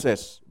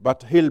demon-possessed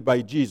but healed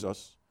by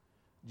Jesus,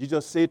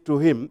 Jesus said to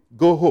him,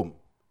 go home.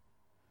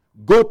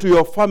 Go to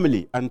your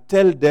family and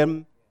tell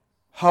them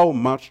how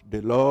much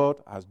the Lord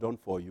has done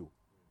for you.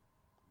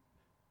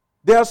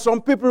 There are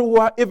some people who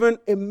are even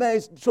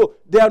amazed. So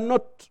they are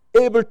not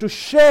able to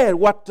share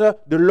what the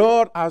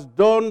Lord has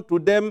done to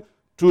them,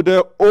 to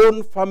their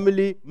own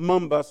family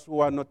members who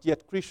are not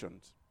yet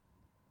Christians.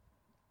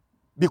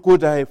 Because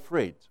they are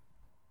afraid.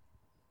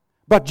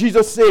 But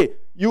Jesus said,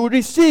 you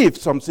receive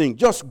something.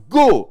 Just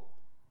go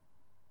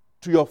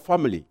to your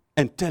family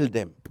and tell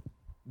them.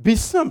 Be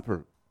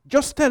simple.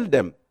 Just tell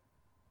them.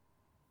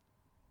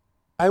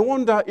 I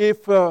wonder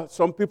if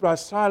some people are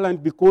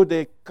silent because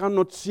they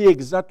cannot see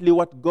exactly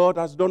what God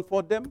has done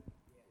for them.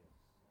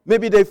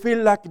 Maybe they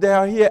feel like they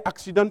are here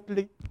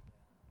accidentally.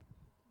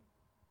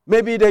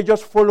 Maybe they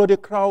just follow the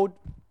crowd.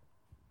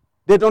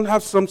 They don't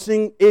have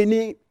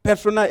any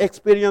personal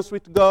experience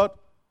with God.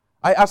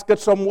 I asked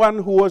someone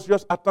who was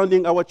just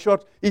attending our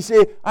church. He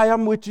said, I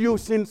am with you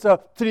since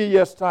 3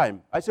 years'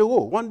 time. I said,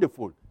 oh,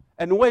 wonderful.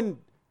 And when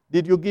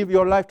did you give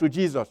your life to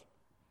Jesus?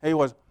 And he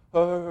was,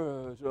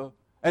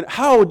 And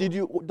how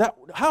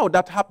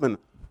that happened?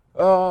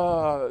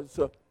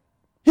 So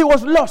he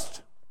was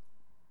lost.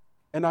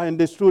 And I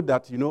understood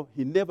that,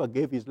 he never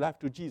gave his life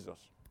to Jesus.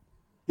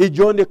 He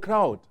joined the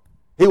crowd.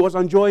 He was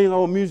enjoying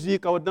our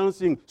music, our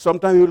dancing.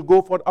 Sometimes he would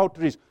go for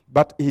outreach.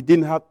 But he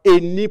didn't have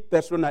any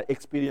personal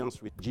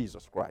experience with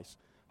Jesus Christ.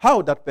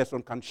 How that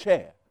person can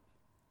share?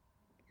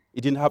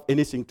 He didn't have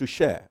anything to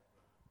share.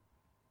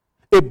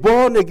 A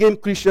born-again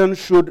Christian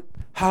should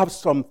have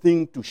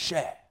something to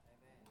share.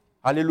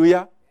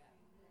 Hallelujah.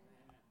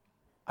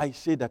 I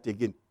say that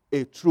again.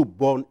 A true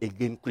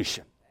born-again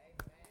Christian.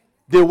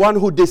 The one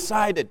who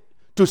decided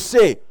to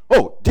say,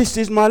 oh, this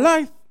is my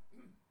life.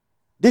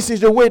 This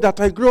is the way that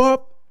I grew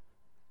up.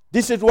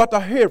 This is what I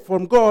heard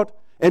from God.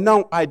 And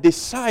now I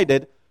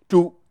decided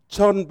to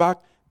turn back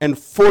and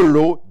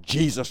follow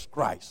Jesus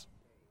Christ.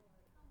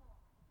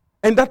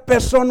 And that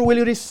person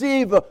will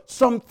receive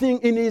something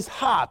in his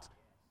heart.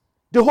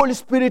 The Holy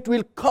Spirit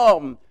will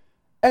come.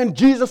 And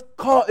Jesus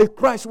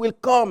Christ will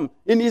come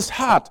in his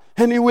heart.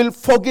 And he will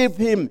forgive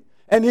him.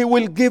 And he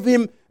will give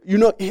him,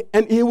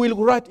 and he will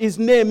write his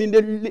name in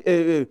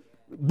the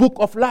book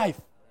of life.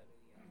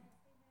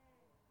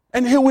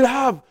 And he will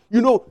have,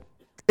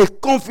 a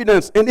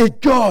confidence and a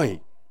joy.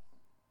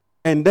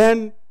 And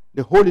then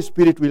the Holy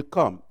Spirit will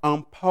come,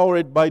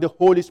 empowered by the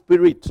Holy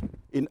Spirit.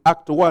 In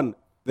Act 1,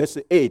 verse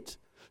 8,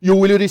 you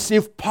will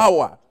receive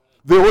power.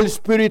 The Holy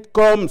Spirit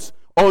comes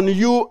on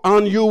you,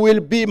 and you will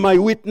be my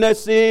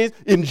witnesses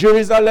in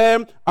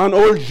Jerusalem and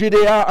all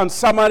Judea and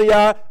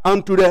Samaria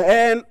and to the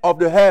end of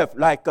the earth,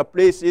 like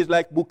places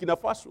like Burkina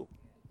Faso.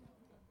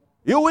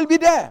 You will be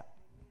there.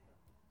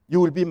 You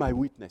will be my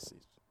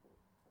witnesses.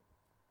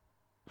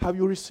 Have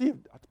you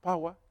received that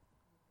power?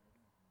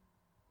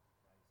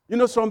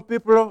 Some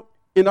people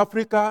in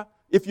Africa,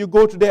 if you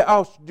go to their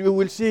house, you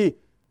will see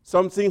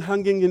something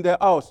hanging in their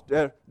house,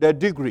 their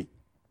degree.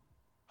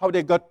 How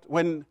they got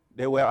when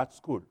they were at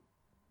school.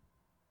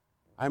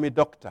 I'm a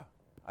doctor.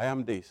 I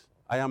am this.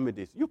 I am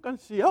this. You can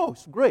see, oh,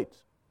 it's great.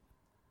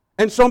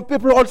 And some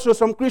people also,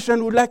 some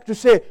Christians would like to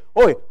say,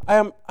 oh,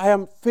 I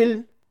am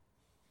filled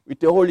with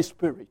the Holy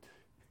Spirit.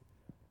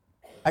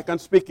 I can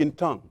speak in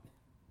tongues.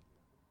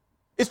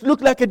 It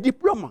looks like a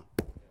diploma.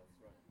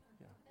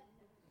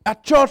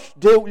 At church,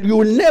 you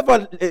will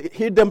never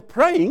hear them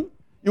praying.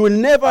 You will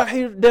never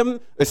hear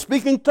them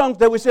speaking tongues.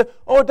 They will say,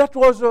 oh, that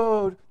was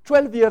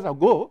 12 years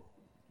ago.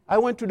 I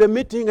went to the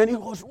meeting and it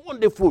was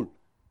wonderful.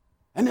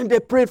 And then they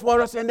prayed for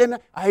us, and then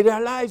I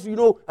realized,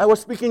 I was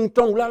speaking in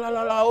tongues, la, la,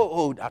 la, la.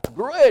 Oh, that's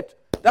great.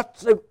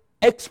 That's an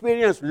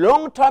experience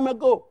long time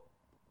ago.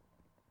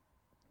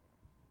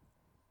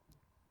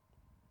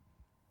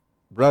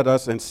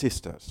 Brothers and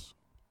sisters,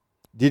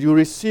 did you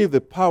receive the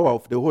power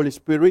of the Holy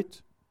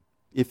Spirit?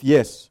 If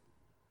yes,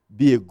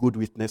 be a good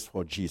witness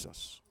for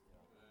Jesus.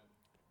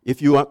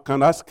 If you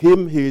can ask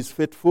him, he is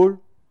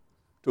faithful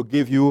to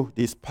give you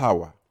this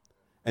power.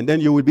 And then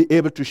you will be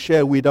able to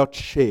share without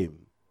shame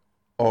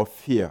or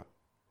fear.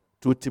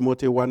 2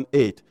 Timothy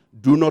 1:8.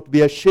 Do not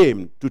be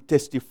ashamed to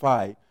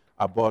testify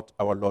about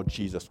our Lord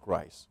Jesus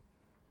Christ.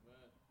 Amen.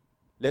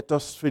 Let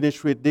us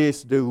finish with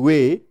this, the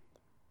way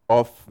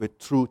of the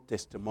true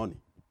testimony.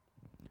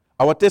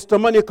 Our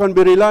testimony can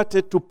be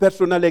related to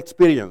personal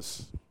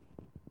experience.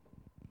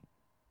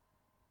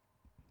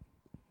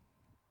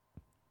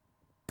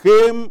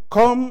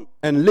 Come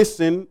and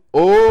listen,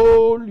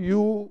 all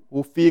you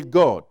who fear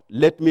God.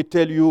 Let me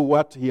tell you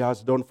what he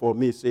has done for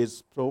me,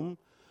 says Psalm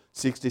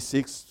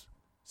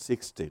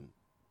 66:16.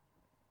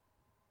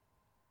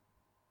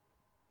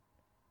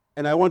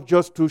 And I want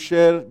just to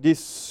share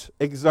this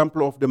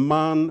example of the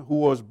man who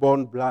was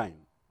born blind.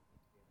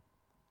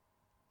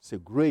 It's a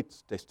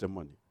great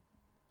testimony.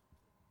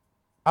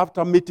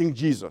 After meeting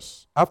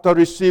Jesus, after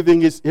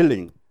receiving his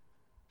healing,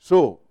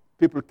 so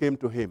people came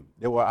to him.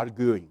 They were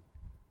arguing.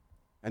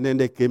 And then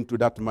they came to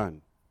that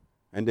man.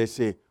 And they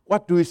say,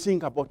 what do you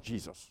think about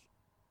Jesus?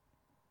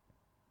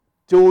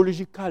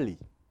 Theologically,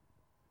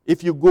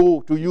 if you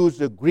go to use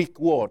the Greek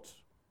words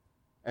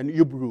and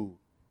Hebrew,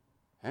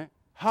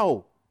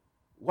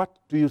 what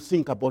do you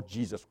think about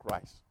Jesus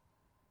Christ?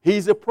 He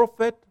is a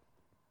prophet.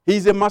 He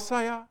is a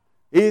Messiah.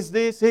 He is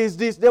this, he is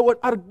this. They were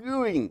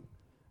arguing.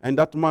 And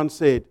that man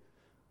said,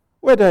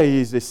 whether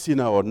he is a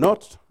sinner or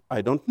not,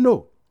 I don't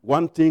know.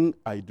 One thing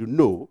I do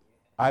know,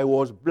 I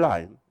was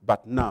blind,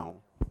 but now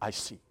I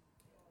see.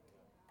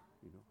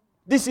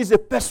 This is a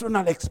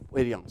personal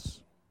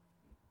experience.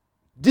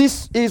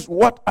 This is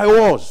what I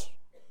was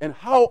and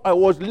how I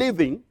was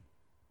living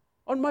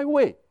on my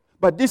way.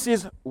 But this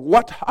is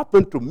what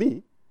happened to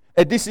me,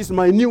 and this is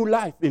my new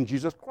life in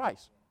Jesus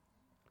Christ.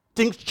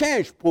 Things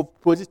change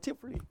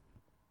positively.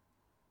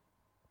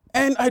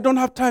 And I don't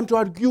have time to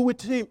argue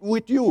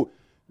with you.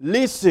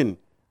 Listen,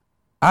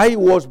 I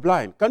was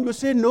blind. Can you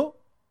say no?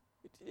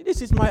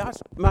 This is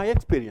my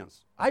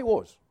experience. I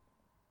was.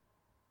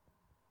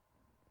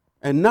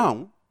 And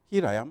now,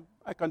 here I am.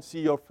 I can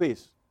see your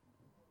face.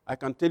 I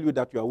can tell you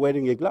that you are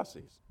wearing a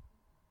glasses,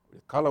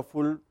 a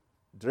colorful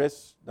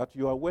dress that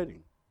you are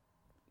wearing,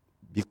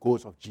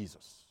 because of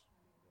Jesus.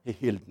 He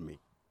healed me.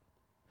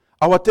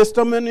 Our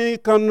testimony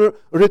can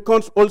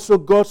recount also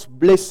God's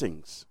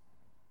blessings.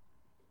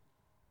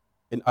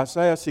 In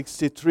Isaiah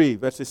 63,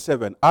 verse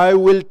 7, I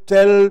will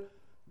tell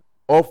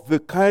of the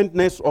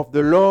kindness of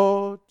the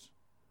Lord,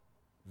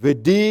 the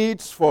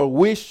deeds for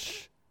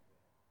which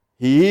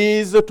he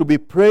is to be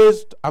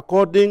praised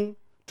according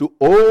to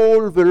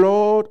all the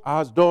Lord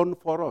has done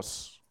for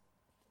us.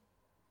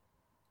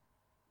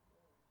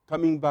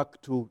 Coming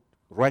back to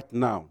right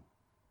now,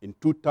 in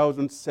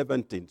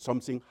 2017,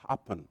 something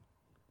happened.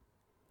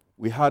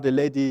 We had a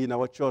lady in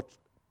our church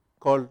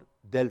called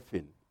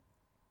Delphine.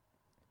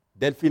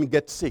 Delphine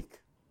gets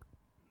sick.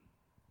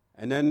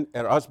 And then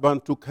her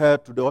husband took her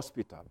to the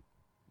hospital.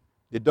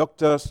 The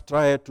doctors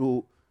started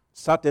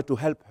to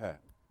help her.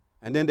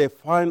 And then they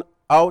find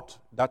out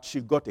that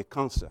she got a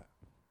cancer.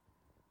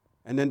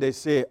 And then they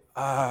say,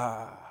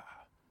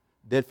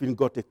 Delphine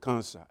got a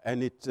cancer.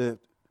 And it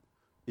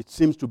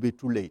seems to be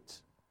too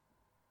late.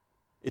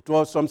 It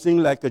was something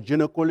like a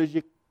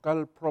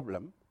gynecological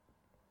problem.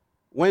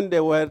 When they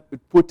were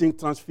putting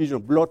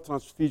blood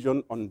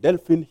transfusion on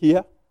Delphine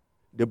here,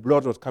 the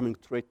blood was coming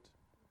straight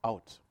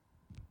out.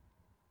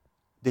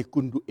 They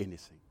couldn't do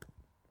anything.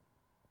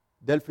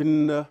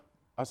 Delphine's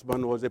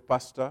husband was a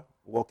pastor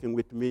working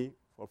with me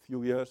for a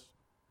few years.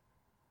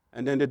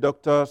 And then the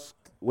doctors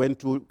went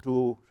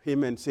to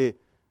him and said,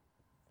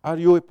 are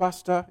you a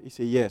pastor? He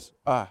said, yes.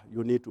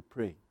 You need to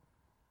pray.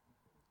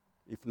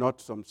 If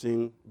not,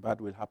 something bad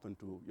will happen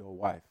to your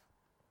wife.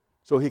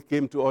 So he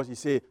came to us. He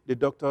said, the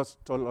doctors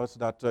told us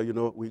that,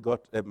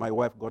 my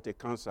wife got a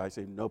cancer. I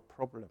said, no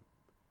problem.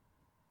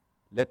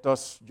 Let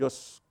us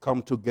just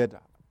come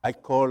together. I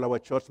call our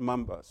church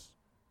members.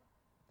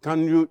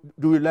 Do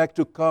you like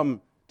to come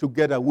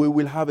together? We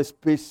will have a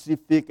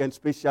specific and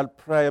special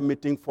prayer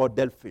meeting for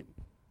Delphine.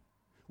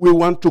 We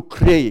want to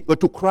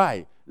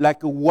cry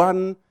like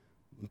one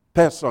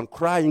person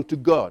crying to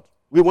God.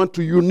 We want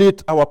to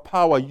unite our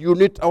power,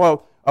 unite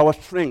our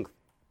strength.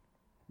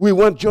 We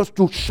want just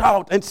to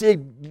shout and say,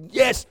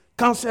 yes,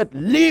 cancer,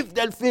 leave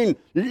Delphine.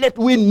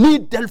 We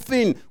need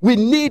Delphine. We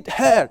need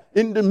her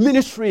in the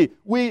ministry.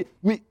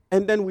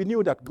 And then we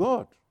knew that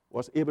God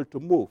was able to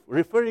move,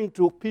 referring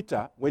to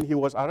Peter when he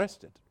was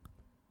arrested.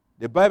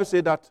 The Bible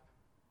said that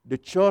the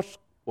church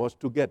was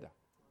together,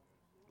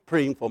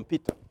 praying for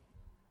Peter.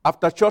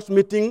 After church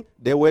meeting,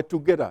 they were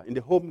together in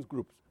the home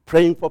groups,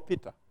 praying for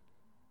Peter.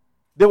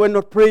 They were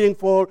not praying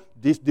for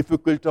this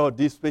difficulty or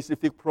this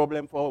specific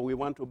problem for we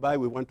want to buy,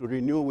 we want to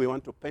renew, we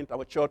want to paint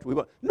our church.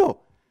 No,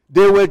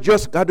 they were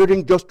just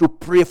gathering just to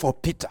pray for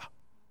Peter.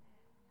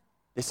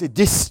 They said,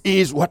 this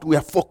is what we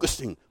are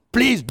focusing.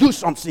 Please do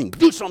something,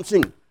 do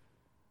something.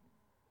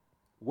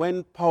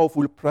 When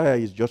powerful prayer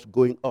is just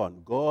going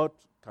on, God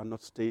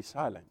cannot stay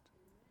silent.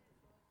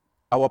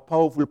 Our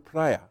powerful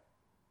prayer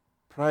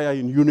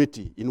in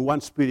unity, in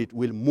one spirit,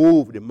 will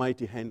move the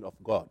mighty hand of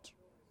God.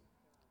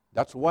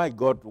 That's why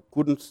God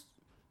couldn't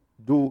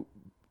do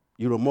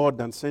more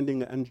than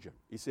sending an angel.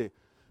 He said,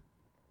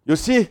 you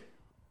see,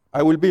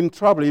 I will be in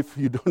trouble if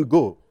you don't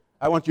go.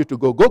 I want you to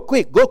go. Go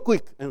quick,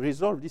 and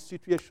resolve this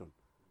situation.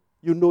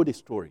 You know the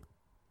story.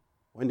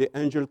 When the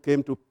angel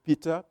came to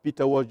Peter,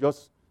 Peter was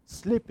just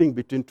sleeping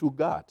between two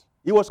guards.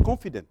 He was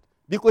confident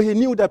because he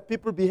knew that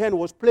people behind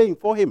was praying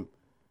for him.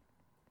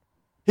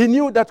 He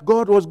knew that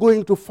God was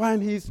going to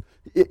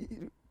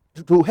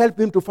to help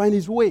him to find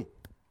his way.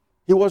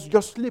 He was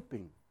just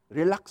sleeping,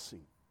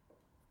 relaxing.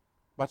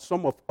 But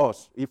some of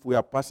us, if we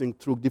are passing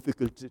through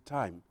difficult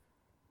time,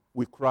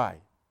 we cry.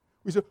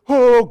 We say,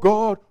 oh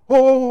God,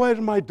 oh, where's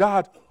my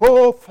dad?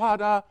 Oh,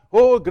 father,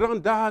 oh,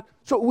 granddad.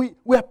 So we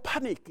are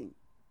panicking.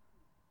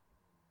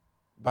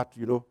 But,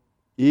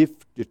 if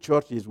the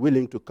church is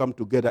willing to come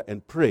together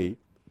and pray,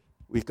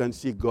 we can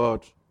see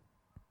God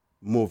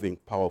moving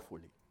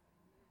powerfully.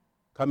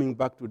 Coming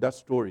back to that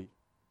story,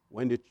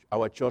 when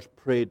our church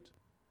prayed,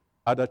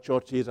 other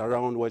churches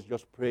around was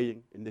just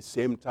praying in the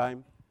same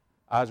time.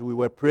 As we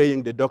were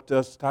praying, the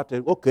doctors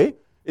started, okay,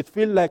 it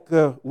feels like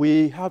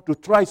we have to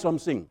try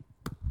something.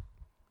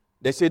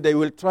 They said they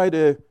will try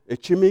a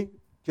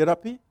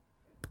chemotherapy,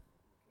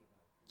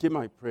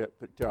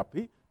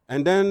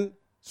 and then,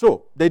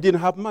 so they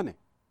didn't have money.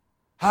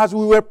 As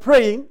we were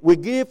praying, we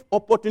gave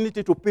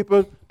opportunity to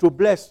people to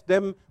bless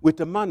them with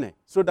the money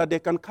so that they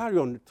can carry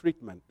on the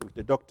treatment with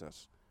the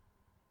doctors.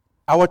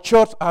 Our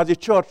church, as a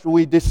church,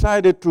 we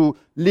decided to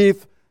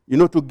leave,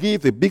 to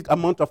give a big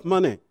amount of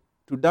money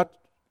to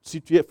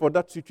for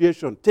that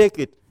situation. Take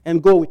it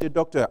and go with the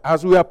doctor.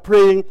 As we are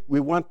praying, we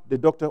want the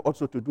doctor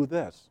also to do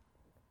this.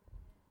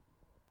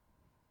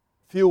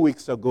 A few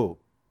weeks ago,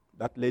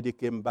 that lady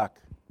came back.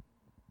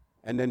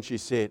 And then she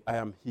said, I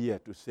am here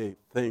to say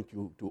thank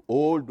you to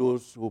all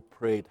those who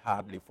prayed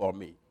hardly for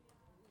me.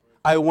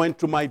 I went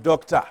to my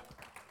doctor.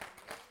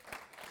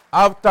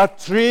 After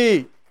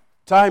 3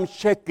 times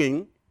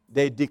checking,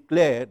 they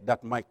declared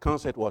that my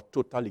cancer was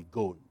totally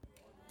gone.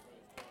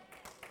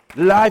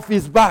 Life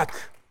is back.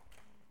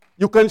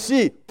 You can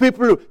see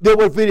people, they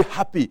were very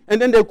happy. And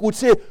then they could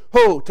say,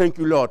 oh, thank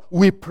you, Lord.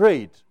 We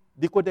prayed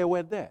because they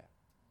were there.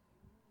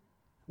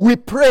 We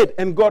prayed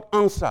and God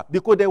answered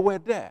because they were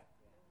there.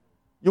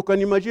 You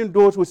can imagine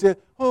those who say,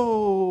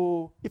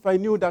 oh, if I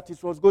knew that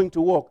it was going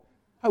to work,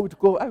 I would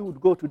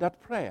go to that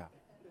prayer.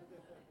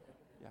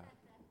 Yeah.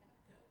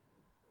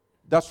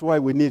 That's why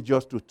we need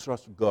just to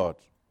trust God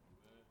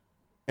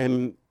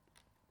and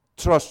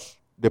trust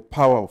the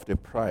power of the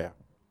prayer.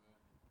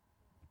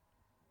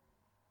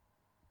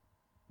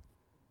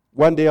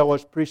 One day I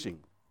was preaching,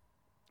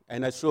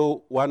 and I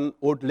saw one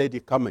old lady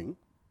coming.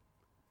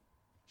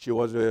 She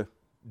was a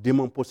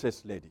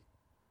demon-possessed lady.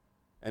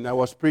 And I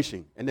was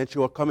preaching, and then she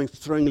was coming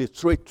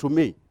straight to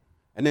me.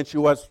 And then she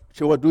was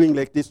doing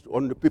like this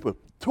on the people.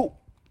 Two.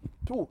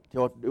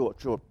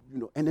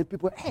 And then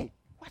people, hey,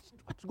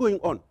 what's going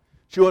on?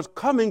 She was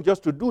coming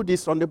just to do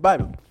this on the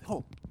Bible.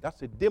 Oh, that's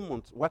the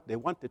demons, what they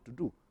wanted to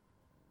do.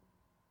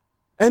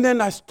 And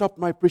then I stopped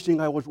my preaching.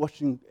 I was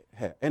watching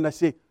her, and I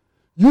say,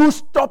 you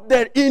stop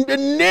there in the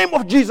name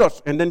of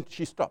Jesus. And then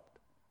she stopped.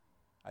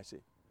 I say,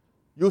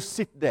 you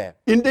sit there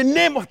in the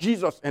name of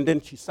Jesus. And then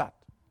she sat.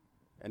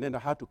 And then I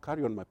had to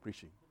carry on my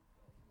preaching.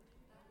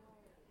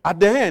 At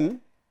the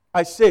end,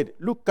 I said,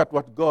 look at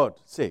what God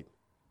said.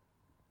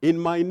 In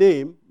my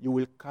name, you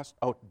will cast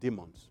out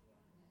demons.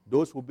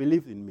 Those who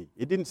believe in me.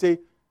 He didn't say,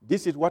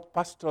 this is what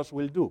pastors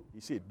will do.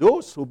 He said,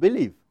 those who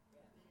believe.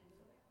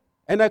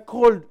 And I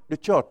called the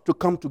church to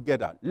come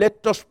together.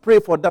 Let us pray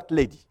for that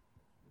lady.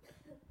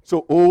 So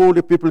all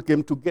the people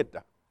came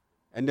together.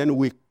 And then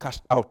we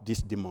cast out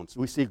these demons.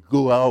 We say,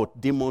 go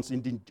out, demons,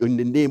 in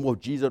the name of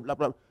Jesus, blah,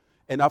 blah.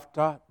 And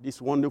after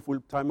this wonderful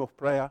time of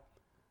prayer,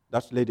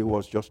 that lady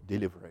was just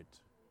delivered.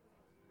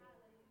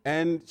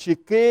 And she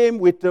came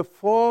with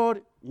 4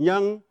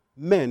 young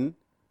men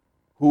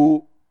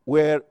who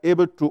were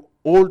able to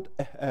hold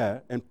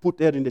her and put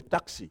her in the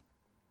taxi.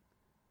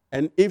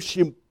 And if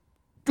she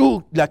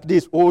do like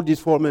this, all these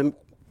 4 men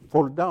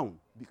fall down.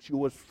 She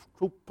was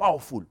so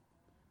powerful.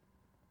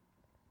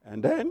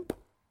 And then,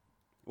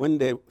 when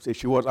they say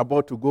she was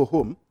about to go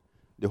home,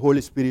 the Holy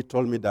Spirit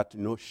told me that,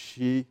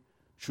 she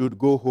should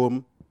go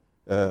home.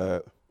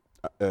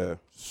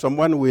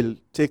 Someone will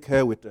take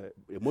her with a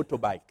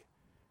motorbike.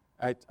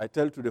 I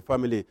tell to the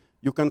family,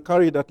 you can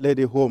carry that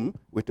lady home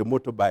with a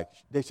motorbike.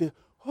 They say,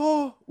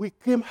 oh, we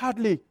came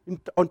hardly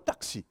on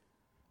taxi.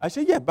 I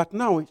say, yeah, but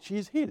now she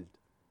is healed.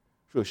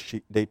 So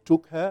they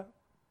took her,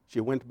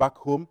 she went back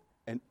home,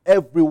 and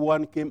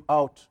everyone came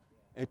out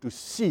and to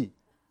see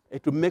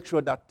and to make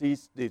sure that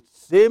the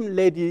same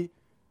lady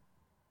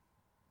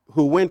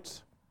who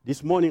went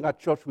this morning at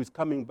church who is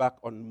coming back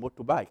on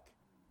motorbike.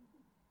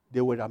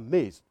 They were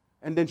amazed.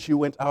 And then she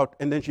went out,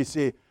 and then she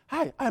said,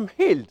 hi, I'm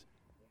healed.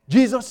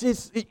 Jesus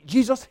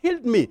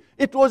healed me.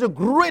 It was a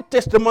great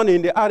testimony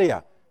in the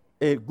area.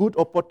 A good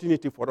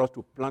opportunity for us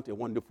to plant a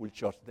wonderful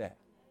church there.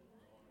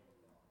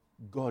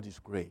 God is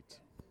great.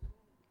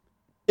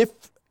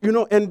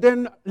 And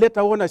then later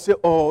on I say,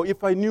 oh,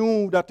 if I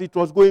knew that it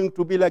was going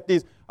to be like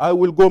this, I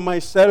will go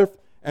myself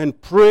and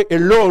pray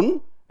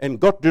alone and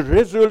got the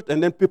result,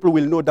 and then people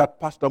will know that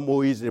Pastor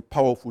Mo is a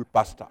powerful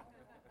pastor.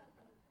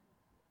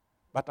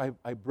 But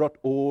I brought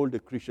all the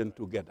Christians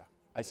together.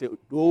 I said,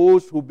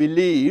 those who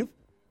believe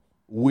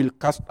will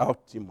cast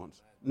out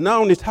demons.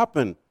 Now it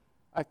happened.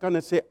 I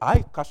cannot say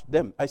I cast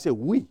them. I say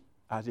we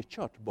as a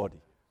church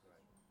body.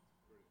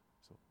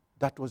 So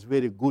that was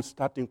very good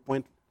starting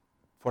point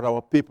for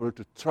our people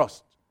to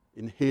trust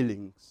in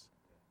healings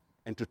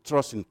and to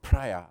trust in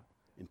prayer,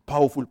 in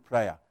powerful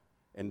prayer.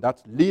 And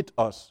that lead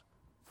us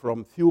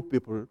from few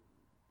people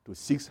to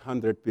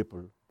 600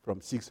 people,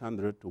 from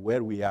 600 to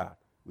where we are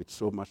with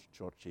so much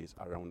churches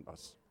around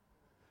us.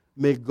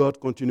 May God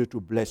continue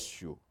to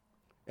bless you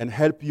and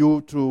help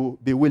you to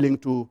be willing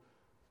to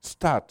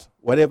start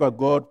whatever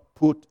God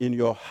put in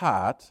your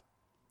heart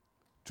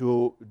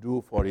to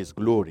do for His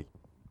glory.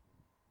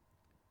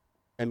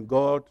 And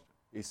God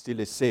is still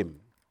the same,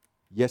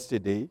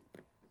 yesterday,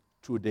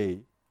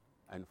 today,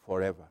 and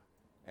forever.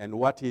 And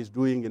what He is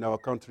doing in our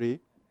country,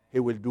 He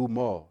will do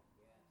more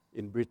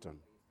in Britain.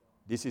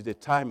 This is the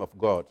time of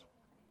God.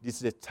 This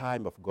is the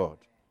time of God.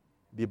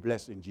 Be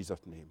blessed in Jesus'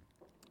 name.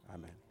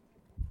 Amen.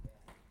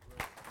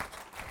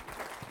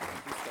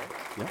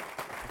 Yeah?